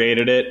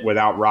recreated it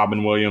without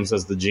Robin Williams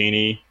as the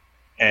genie,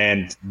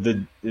 and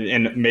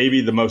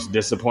maybe the most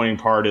disappointing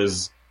part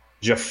is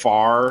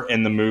Jafar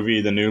in the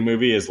new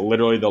movie is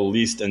literally the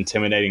least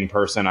intimidating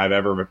person I've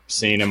ever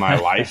seen in my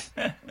life.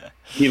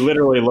 He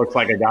literally looks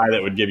like a guy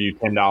that would give you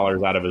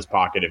 $10 out of his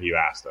pocket if you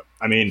asked him.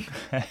 I mean,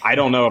 I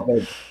don't know if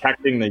they're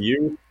protecting the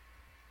youth.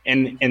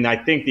 And I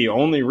think the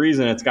only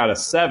reason it's got a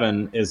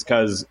 7 is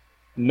because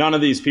none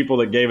of these people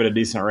that gave it a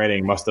decent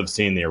rating must have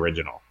seen the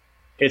original.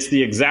 It's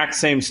the exact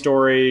same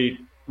story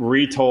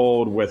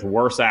retold with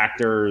worse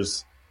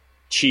actors,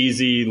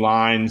 cheesy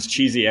lines,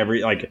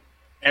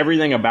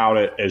 everything about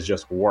it is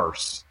just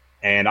worse.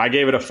 And I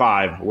gave it a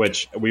 5,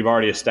 which we've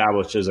already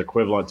established is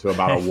equivalent to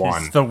about a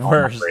 1. It's the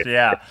worst,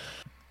 yeah.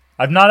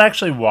 I've not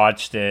actually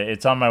watched it.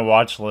 It's on my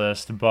watch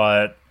list,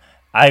 but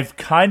I've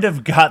kind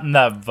of gotten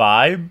that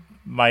vibe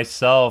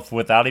myself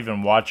without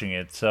even watching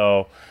it.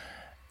 So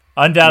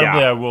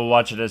undoubtedly, Yeah. I will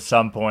watch it at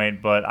some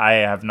point, but I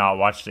have not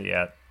watched it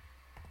yet.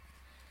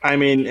 I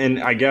mean,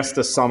 and I guess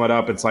to sum it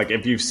up, it's like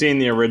if you've seen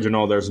the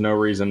original, there's no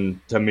reason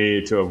to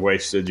me to have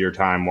wasted your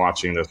time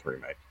watching this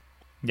remake.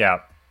 Yeah.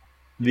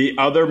 The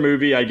other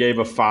movie I gave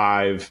a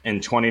 5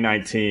 in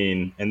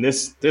 2019, and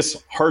this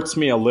hurts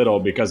me a little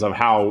because of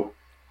how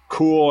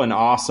cool and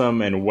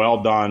awesome and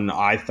well done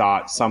I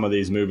thought some of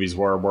these movies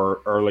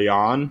were early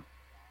on,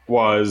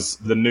 was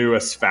the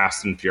newest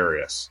Fast and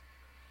Furious.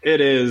 It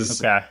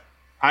is. Okay.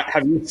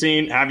 Have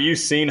you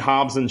seen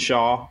Hobbs and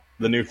Shaw,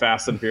 the new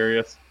Fast and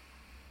Furious?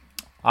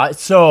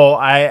 So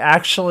I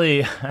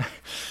actually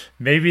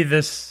maybe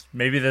this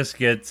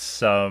gets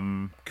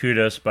some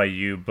kudos by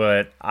you,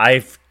 but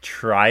I've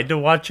tried to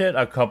watch it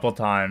a couple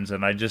times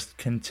and I just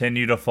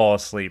continue to fall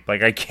asleep.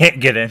 Like I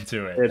can't get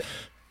into it.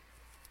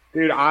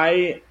 Dude,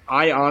 I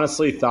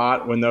honestly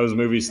thought when those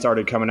movies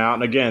started coming out,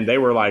 and again, they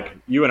were like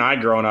you and I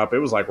growing up, it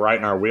was like right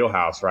in our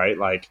wheelhouse, right?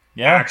 Like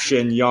Yeah.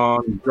 action,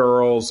 young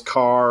girls,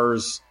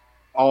 cars,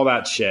 all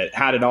that shit,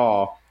 had it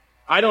all.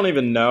 I don't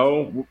even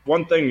know.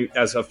 One thing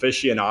as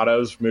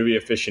aficionados, movie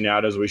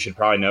aficionados, we should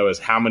probably know is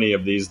how many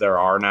of these there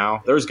are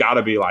now. There's got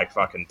to be like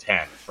fucking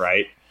 10,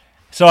 right?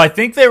 So I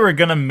think they were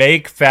gonna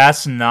make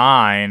Fast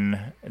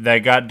 9 that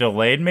got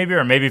delayed, maybe,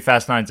 or maybe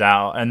Fast 9's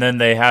out, and then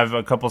they have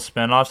a couple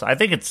spinoffs. I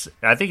think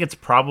it's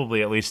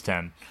probably at least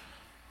 10.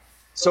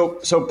 So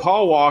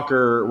Paul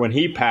Walker, when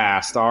he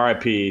passed,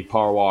 R.I.P.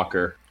 Paul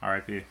Walker,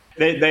 R.I.P.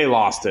 they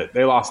lost it.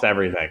 They lost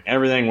everything.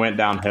 Everything went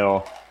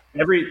downhill.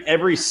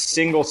 Every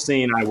single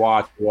scene I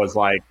watched was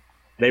like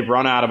they've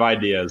run out of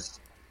ideas,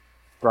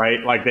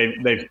 right? Like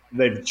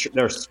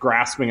they're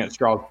grasping at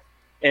straws.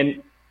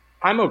 And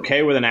I'm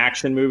okay with an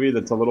action movie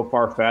that's a little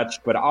far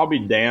fetched, but I'll be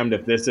damned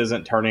if this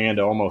isn't turning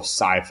into almost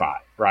sci-fi,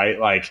 right?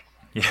 Like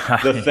Yeah.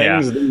 the Yeah.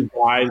 things these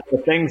guys, the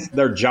things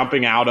they're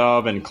jumping out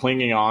of and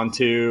clinging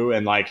onto,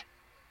 and like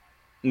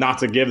not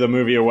to give the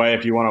movie away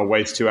if you want to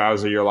waste 2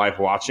 hours of your life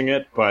watching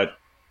it, but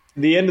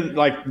the end of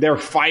like they're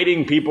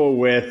fighting people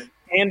with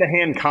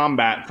hand-to-hand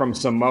combat from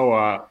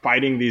Samoa,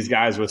 fighting these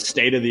guys with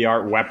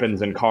state-of-the-art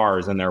weapons and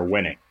cars, and they're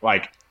winning.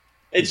 Like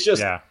it's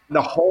just Yeah.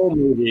 the whole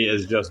movie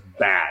is just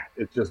bad.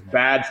 It's just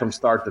bad from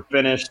start to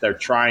finish. They're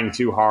trying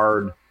too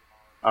hard.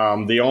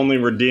 The only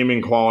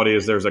redeeming quality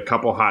is there's a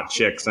couple hot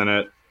chicks in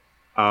it.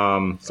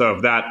 So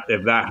if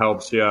that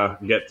helps you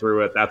get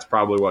through it, that's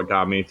probably what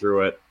got me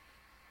through it.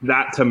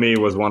 That to me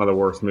was one of the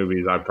worst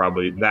movies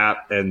that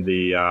and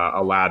the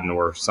Aladdin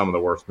were some of the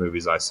worst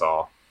movies I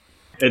saw.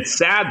 It's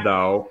sad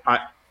though.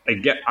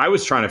 I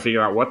was trying to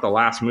figure out what the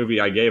last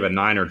movie I gave a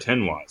 9 or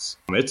 10 was.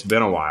 It's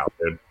been a while,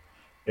 dude.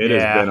 It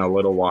has Yeah. been a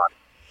little while.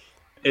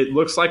 It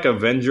looks like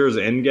Avengers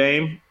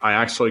Endgame. I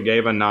actually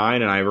gave a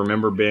 9, and I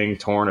remember being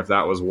torn if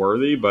that was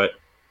worthy. But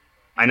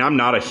and I'm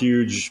not a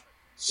huge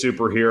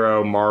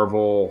superhero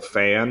Marvel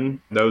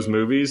fan. Those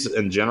movies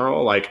in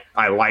general, like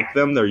I like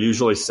them. They're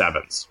usually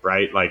 7s,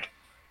 right? Like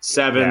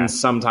 7s, Yeah.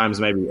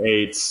 sometimes maybe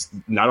 8s.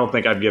 And I don't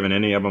think I've given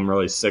any of them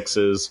really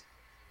 6s.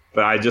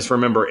 But I just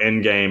remember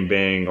Endgame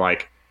being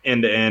like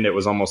end to end. It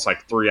was almost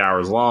like 3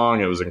 hours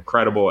long. It was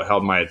incredible. It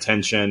held my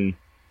attention.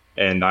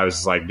 And I was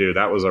just like, dude,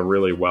 that was a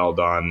really well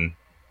done,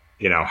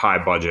 high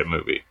budget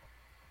movie.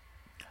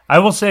 I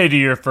will say to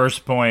your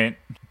first point,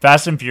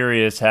 Fast and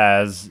Furious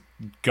has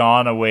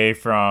gone away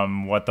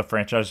from what the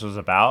franchise was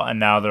about, and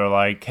now they're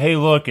like, hey,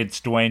 look, it's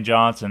Dwayne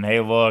Johnson. Hey,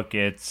 look,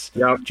 it's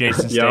Yep.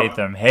 Jason Yep.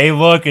 Statham. Hey,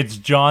 look, it's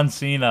John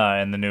Cena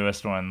in the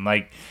newest one.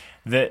 Like,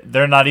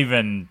 they're not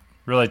even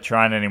really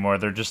trying anymore.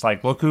 They're just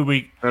like, look who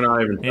we. They're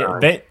not even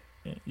trying.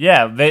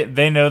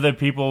 They know that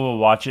people will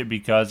watch it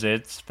because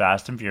it's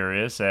Fast and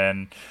Furious,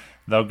 and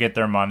they'll get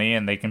their money,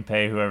 and they can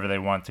pay whoever they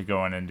want to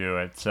go in and do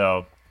it.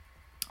 So,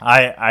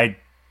 I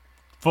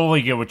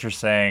fully get what you're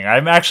saying.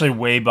 I'm actually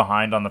way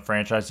behind on the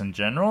franchise in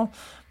general,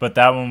 but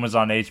that one was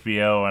on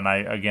HBO, and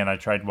I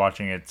tried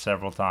watching it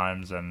several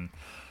times, and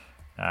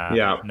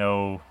Yeah.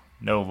 no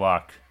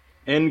luck.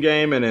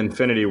 Endgame and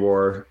Infinity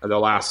War, the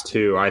last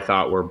two, I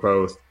thought were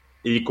both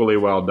equally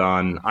well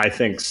done. I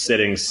think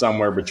sitting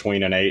somewhere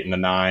between an 8 and a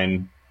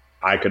 9,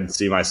 I could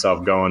see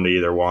myself going to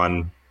either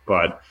one,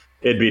 but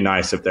it'd be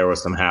nice if there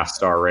was some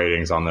half-star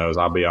ratings on those,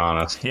 I'll be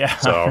honest. Yeah,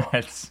 So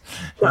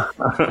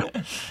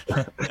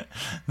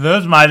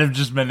those might have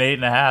just been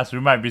 8.5. So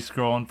we might be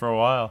scrolling for a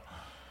while.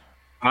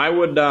 I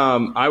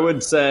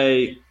would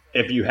say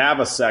if you have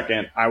a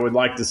second, I would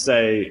like to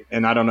say,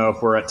 and I don't know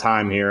if we're at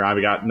time here.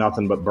 I've got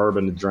nothing but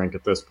bourbon to drink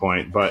at this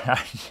point, but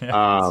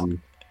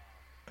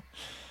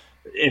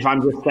if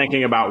I'm just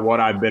thinking about what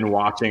I've been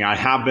watching, I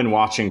have been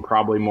watching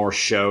probably more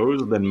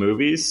shows than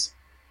movies,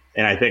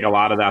 and I think a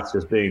lot of that's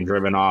just being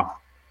driven off,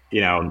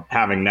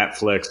 having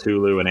Netflix,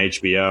 Hulu, and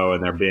HBO,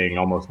 and there being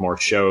almost more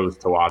shows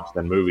to watch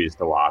than movies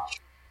to watch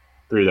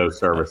through those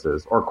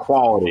services, or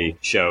quality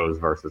shows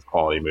versus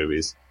quality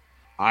movies.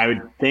 I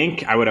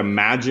would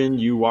imagine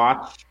you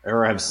watch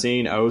or have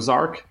seen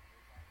Ozark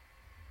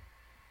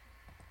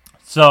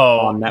So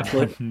on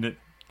Netflix.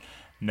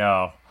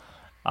 no,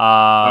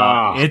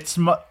 Ah.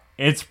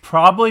 It's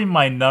probably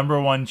my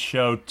number one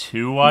show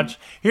to watch.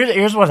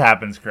 Here's what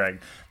happens, Craig.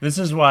 This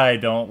is why I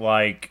don't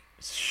like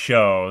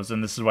shows,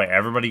 and this is why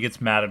everybody gets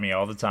mad at me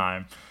all the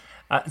time.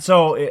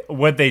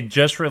 What they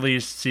just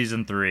released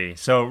season 3.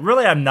 So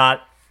really, I'm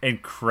not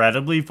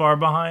incredibly far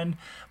behind.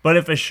 But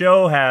if a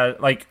show has,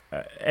 like,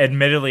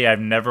 admittedly, I've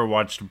never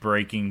watched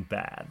Breaking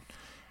Bad,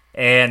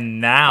 and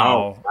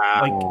now,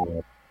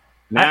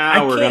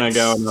 now we're gonna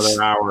go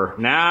another hour.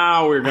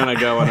 Now we're gonna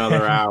go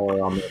another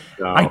hour on this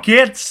show. I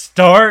can't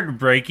start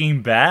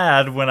Breaking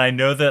Bad when I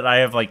know that I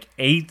have like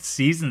 8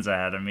 seasons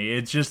ahead of me.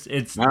 It's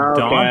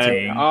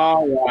daunting.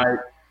 All right.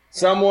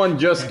 Someone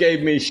just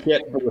gave me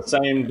shit for the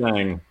same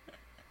thing.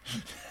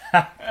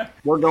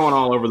 We're going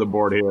all over the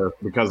board here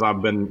because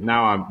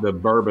the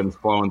bourbon's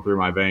flowing through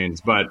my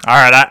veins. But all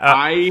right,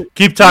 I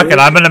keep talking.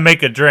 I'm gonna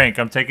make a drink.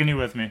 I'm taking you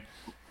with me.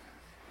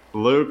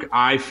 Luke,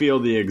 I feel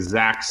the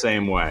exact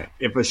same way.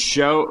 If a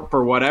show,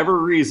 for whatever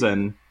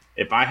reason,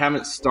 if I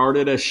haven't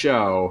started a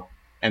show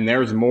and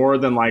there's more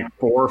than like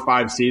 4 or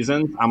 5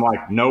 seasons, I'm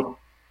like, nope,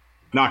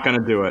 not going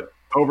to do it.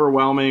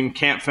 Overwhelming,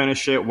 can't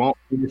finish it, won't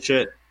finish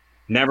it,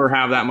 never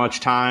have that much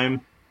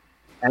time.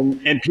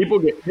 And people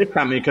get pissed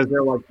at me because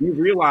they're like, you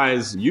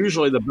realize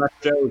usually the best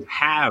shows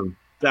have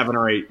 7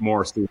 or 8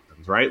 more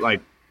seasons, right? Like,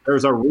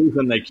 there's a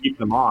reason they keep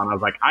them on. I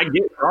was like, I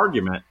get your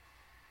argument,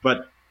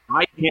 but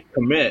I can't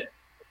commit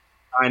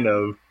kind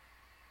of,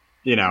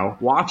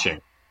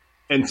 watching.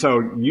 And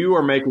so you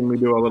are making me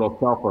do a little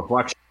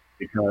self-reflection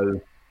because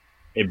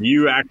if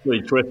you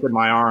actually twisted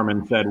my arm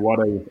and said,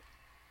 what is,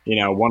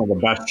 one of the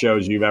best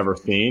shows you've ever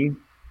seen,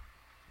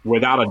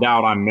 without a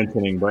doubt, I'm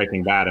mentioning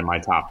Breaking Bad in my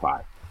top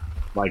 5.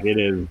 Like, it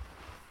is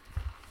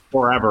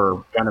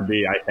forever going to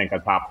be, I think, a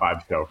top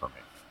 5 show for me.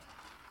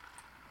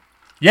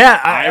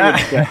 Yeah, I would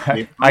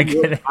say, I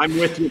get it. I'm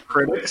with you,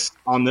 critics,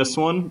 on this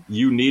one.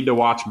 You need to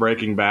watch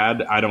Breaking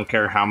Bad. I don't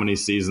care how many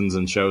seasons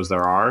and shows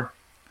there are.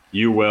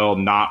 You will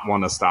not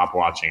want to stop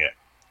watching it.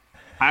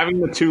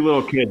 Having the 2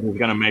 little kids is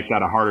going to make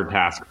that a harder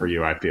task for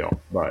you, I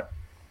feel. But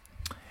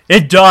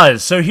it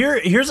does. So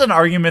here's an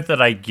argument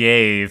that I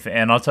gave,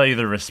 and I'll tell you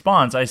the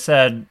response. I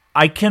said,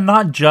 I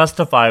cannot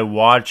justify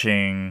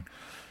watching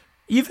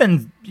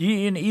even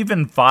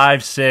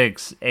 5,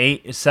 6,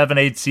 8, 7,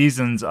 8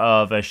 seasons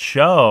of a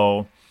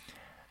show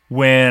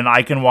when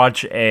I can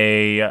watch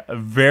a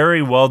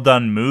very well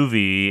done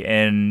movie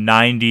in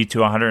 90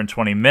 to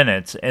 120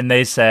 minutes. And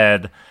they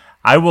said,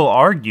 I will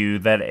argue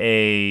that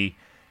a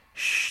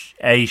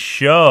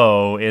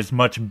show is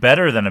much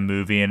better than a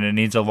movie and it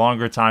needs a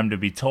longer time to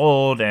be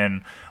told,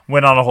 and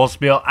went on a whole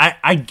spiel.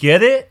 I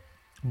get it,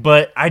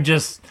 but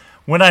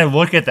when I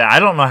look at that, I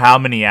don't know how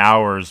many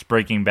hours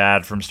Breaking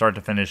Bad from start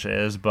to finish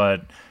is,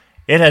 but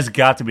it has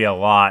got to be a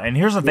lot. And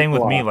here's the thing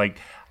with me, like,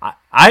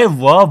 I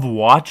love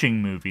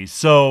watching movies.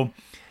 So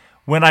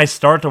when I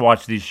start to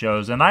watch these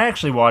shows, and I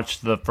actually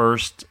watched the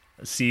first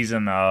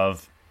season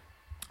of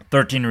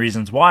 13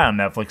 Reasons Why on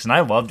Netflix, and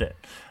I loved it.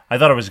 I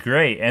thought it was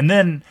great. And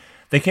then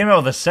they came out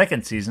with a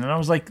second season, and I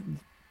was like,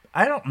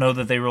 I don't know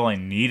that they really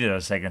needed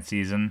a second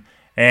season.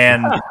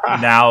 And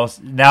now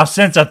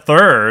since a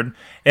third,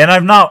 and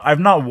I've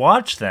not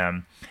watched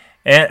them,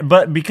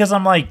 but because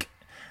I'm like,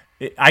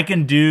 I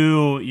can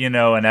do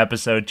an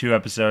episode, 2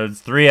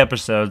 episodes, 3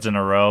 episodes in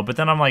a row, but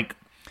then I'm like,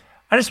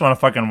 I just want to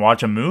fucking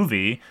watch a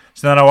movie.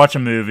 So then I watch a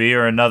movie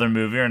or another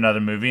movie or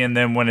another movie, and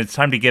then when it's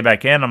time to get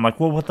back in, I'm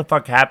like, well, what the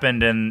fuck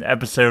happened in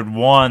episode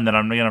 1 that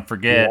I'm gonna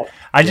forget?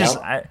 I'm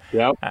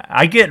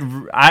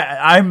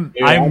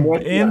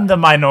in the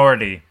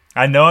minority.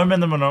 I know I'm in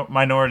the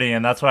minority,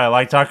 and that's why I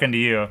like talking to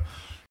you.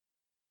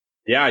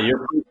 Yeah,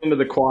 you're preaching to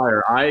the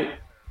choir. I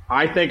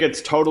think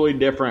it's totally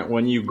different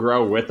when you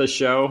grow with a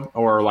show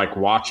or like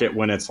watch it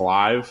when it's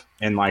live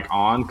and like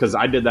on, because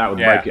I did that with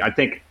Breaking. I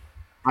think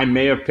I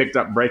may have picked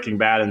up Breaking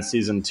Bad in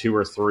season 2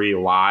 or 3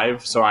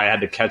 live, so I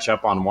had to catch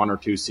up on 1 or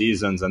 2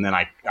 seasons, and then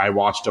I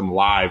watched them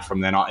live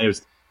from then on.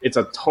 It's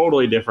a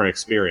totally different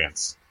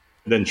experience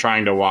than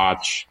trying to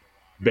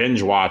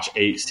binge watch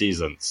 8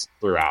 seasons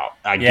throughout.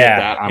 I get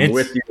that. I'm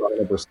with you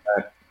 100%.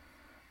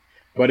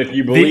 But if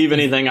you believe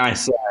anything I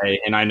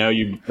say, and I know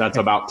that's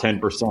about 10%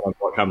 of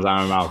what comes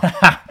out of my mouth,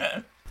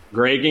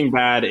 Breaking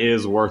Bad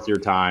is worth your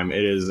time.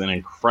 It is an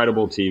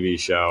incredible TV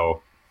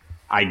show.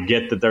 I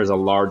get that there's a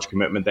large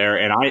commitment there,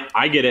 and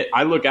I get it.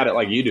 I look at it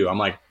like you do. I'm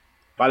like,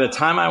 by the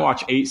time I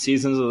watch 8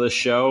 seasons of this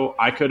show,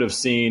 I could have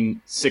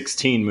seen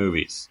 16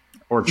 movies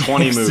or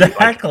 20 movies.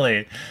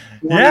 Exactly.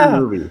 Like 20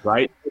 movies,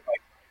 right?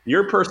 Like,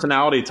 your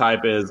personality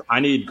type is,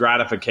 I need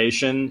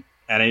gratification,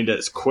 and I need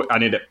to start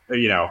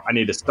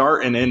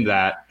and end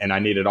that, and I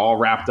need it all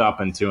wrapped up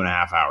in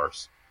 2.5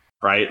 hours,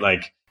 right?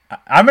 Like,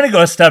 I'm going to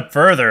go a step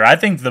further. I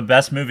think the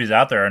best movies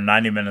out there are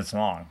 90 minutes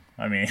long.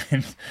 I mean,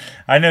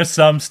 I know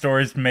some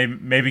stories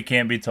maybe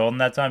can't be told in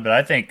that time, but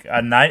I think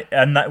when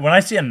I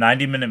see a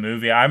 90-minute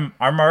movie, I'm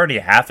already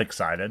half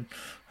excited.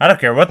 I don't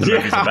care what the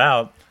movie's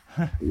about.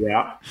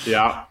 Yeah.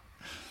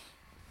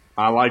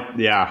 I'm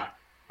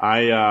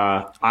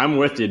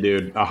with you,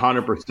 dude,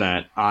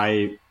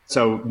 100%.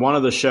 So one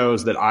of the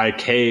shows that I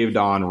caved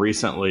on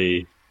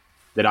recently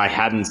that I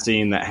hadn't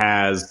seen that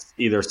has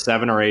either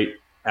 7 or 8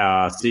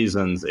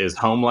 seasons is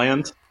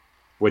Homeland,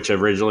 which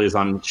originally is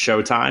on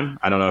Showtime.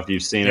 I don't know if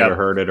you've seen it or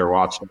heard it or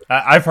watched it.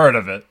 I've heard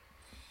of it.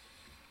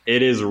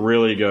 It is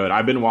really good.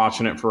 I've been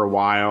watching it for a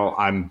while.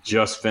 I'm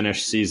just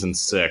finished season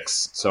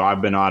 6, so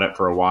I've been on it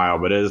for a while.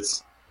 But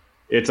it's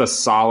a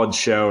solid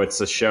show.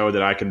 It's a show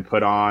that I can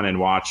put on and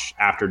watch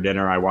after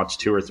dinner. I watch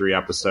 2 or 3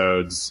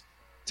 episodes.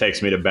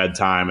 Takes me to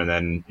bedtime, and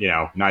then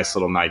nice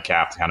little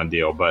nightcap kind of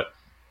deal. But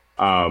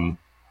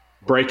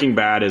Breaking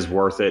Bad is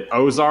worth it.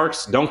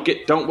 Ozarks,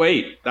 don't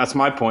wait. That's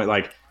my point.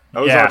 Like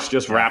Ozarks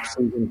just wrapped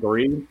season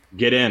 3.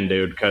 Get in,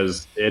 dude,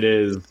 because it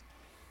is.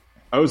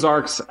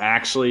 Ozarks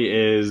actually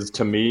is,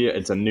 to me,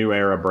 it's a new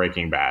era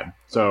Breaking Bad.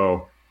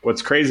 So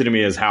what's crazy to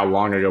me is how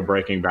long ago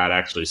Breaking Bad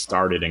actually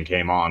started and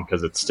came on,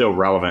 because it's still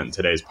relevant in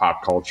today's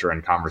pop culture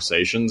and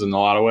conversations in a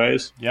lot of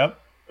ways.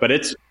 Yep. But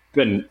it's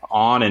been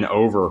on and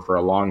over for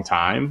a long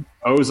time.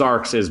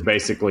 Ozarks is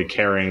basically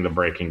carrying the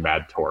Breaking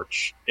Bad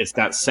torch. It's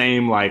that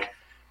same like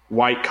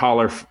white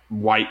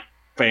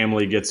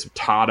family gets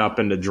caught up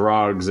into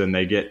drugs, and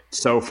they get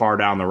so far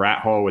down the rat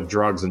hole with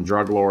drugs and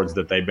drug lords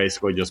that they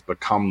basically just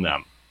become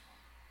them.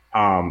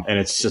 And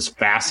it's just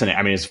fascinating.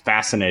 I mean, it's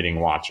fascinating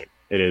watching.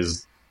 It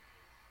is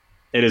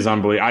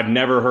unbelievable. I've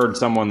never heard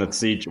someone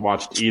that's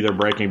watched either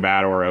Breaking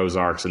Bad or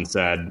Ozarks and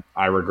said,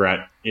 I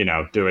regret,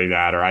 doing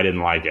that, or I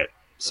didn't like it.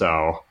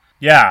 So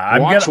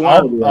yeah, it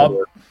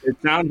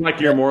sounds like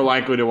you're more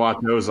likely to watch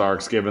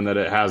Ozarks given that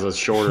it has a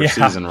shorter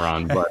season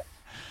run, but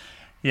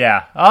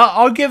yeah,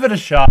 I'll give it a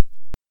shot.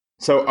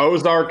 So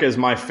Ozark is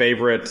my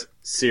favorite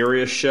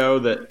serious show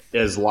that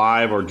is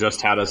live or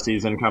just had a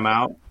season come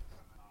out.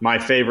 My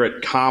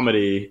favorite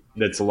comedy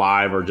that's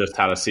live or just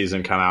had a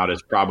season come out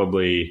is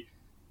probably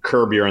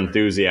Curb Your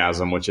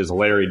Enthusiasm, which is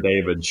Larry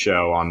David's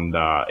show on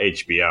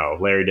HBO.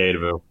 Larry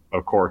David,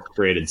 of course,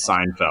 created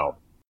Seinfeld.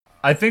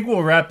 I think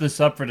we'll wrap this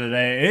up for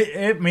today.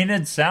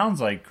 It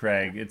sounds like,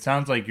 Craig, it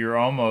sounds like you're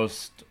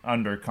almost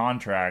under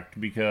contract,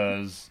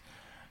 because,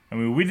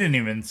 we didn't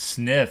even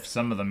sniff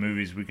some of the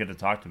movies we could have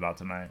talked about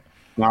tonight.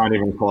 Not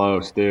even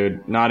close,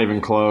 dude. Not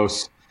even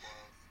close.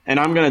 And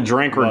I'm going to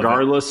drink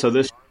regardless, so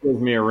this gives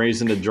me a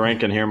reason to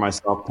drink and hear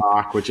myself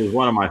talk, which is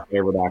one of my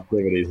favorite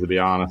activities, to be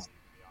honest.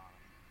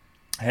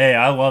 Hey,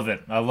 I love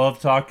it. I love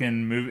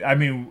talking movie.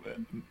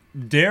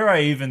 Dare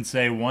I even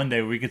say one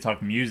day we could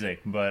talk music,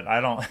 but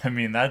I don't.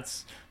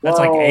 That's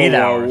like 8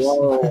 hours.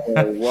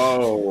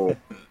 Whoa.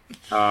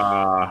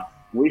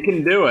 We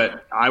can do it.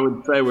 I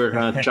would say we're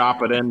going to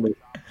chop it into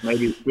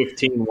maybe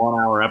 15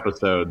 one-hour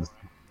episodes.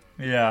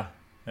 Yeah.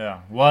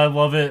 Well, I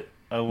love it.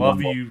 I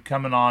love you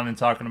coming on and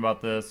talking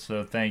about this,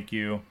 so thank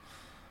you.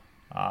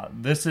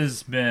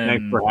 Thanks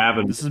for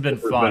having me. This has been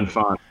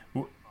fun.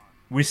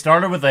 We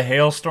started with a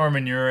hailstorm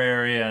in your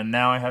area, and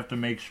now I have to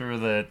make sure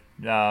that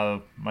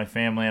my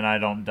family and I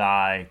don't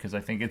die, because I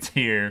think it's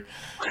here.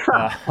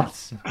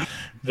 It's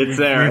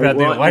there. We've had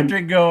the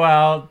electric go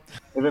out.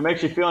 If it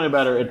makes you feel any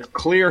better, it's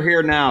clear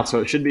here now,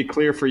 so it should be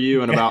clear for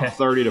you in about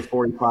 30 to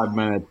 45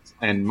 minutes.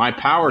 And my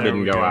power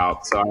didn't go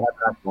out, so I have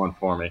that going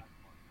for me.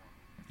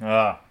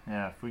 Yeah,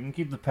 if we can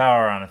keep the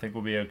power on, I think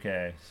we'll be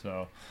okay.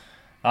 So,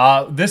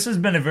 this has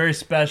been a very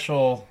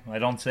special, I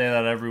don't say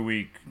that every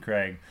week,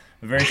 Craig,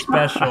 a very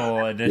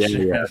special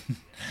edition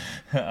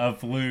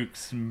of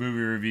Luke's Movie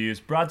Reviews,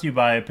 brought to you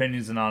by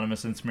Opinions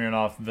Anonymous and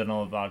Smirnoff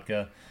Vanilla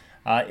Vodka.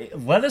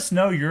 Let us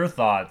know your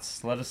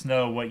thoughts. Let us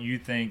know what you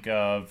think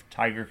of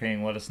Tiger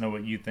King. Let us know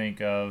what you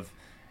think of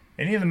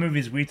any of the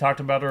movies we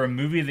talked about, or a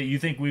movie that you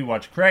think we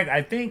watched. Craig,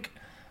 I think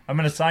I'm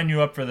going to sign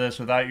you up for this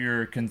without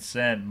your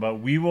consent, but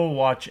we will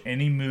watch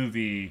any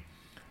movie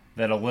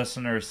that a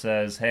listener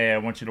says, hey, I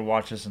want you to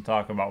watch this and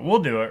talk about. We'll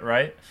do it,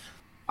 right?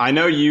 I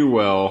know you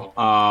will.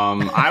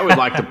 I would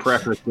like to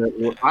preface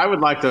it. I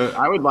would like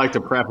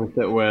to preface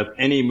it with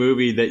any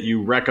movie that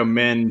you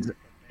recommend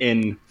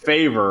in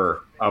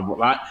favor of.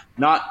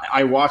 Not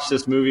I watched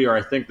this movie, or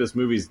I think this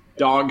movie's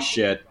dog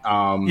shit.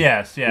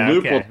 Yes, yeah,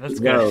 Luke okay, that's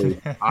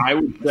good. I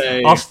would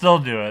say I'll still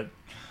do it.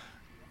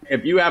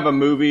 If you have a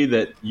movie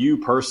that you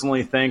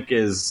personally think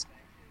is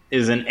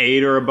an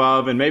 8 or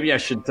above, and maybe I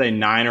should say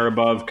 9 or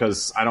above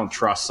because I don't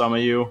trust some of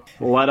you,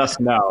 let us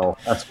know,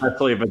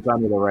 especially if it's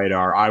under the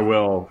radar. I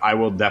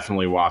will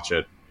definitely watch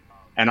it.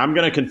 And I'm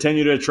going to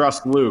continue to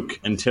trust Luke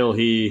until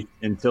he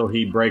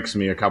breaks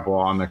me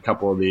on a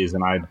couple of these,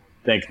 and I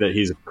think that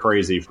he's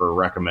crazy for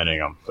recommending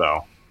them.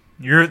 So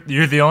you're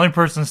the only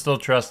person still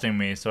trusting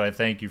me, so I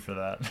thank you for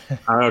that.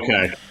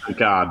 Okay. Thank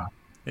God.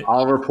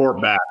 I'll report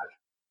back.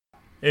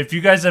 If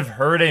you guys have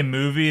heard a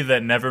movie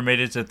that never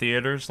made it to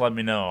theaters, let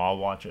me know. I'll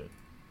watch it.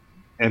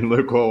 And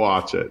Luke will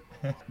watch it.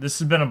 This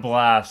has been a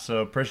blast,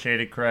 so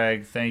appreciate it,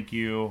 Craig. Thank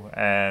you,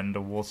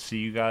 and we'll see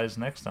you guys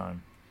next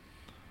time.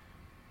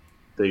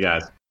 See you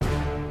guys.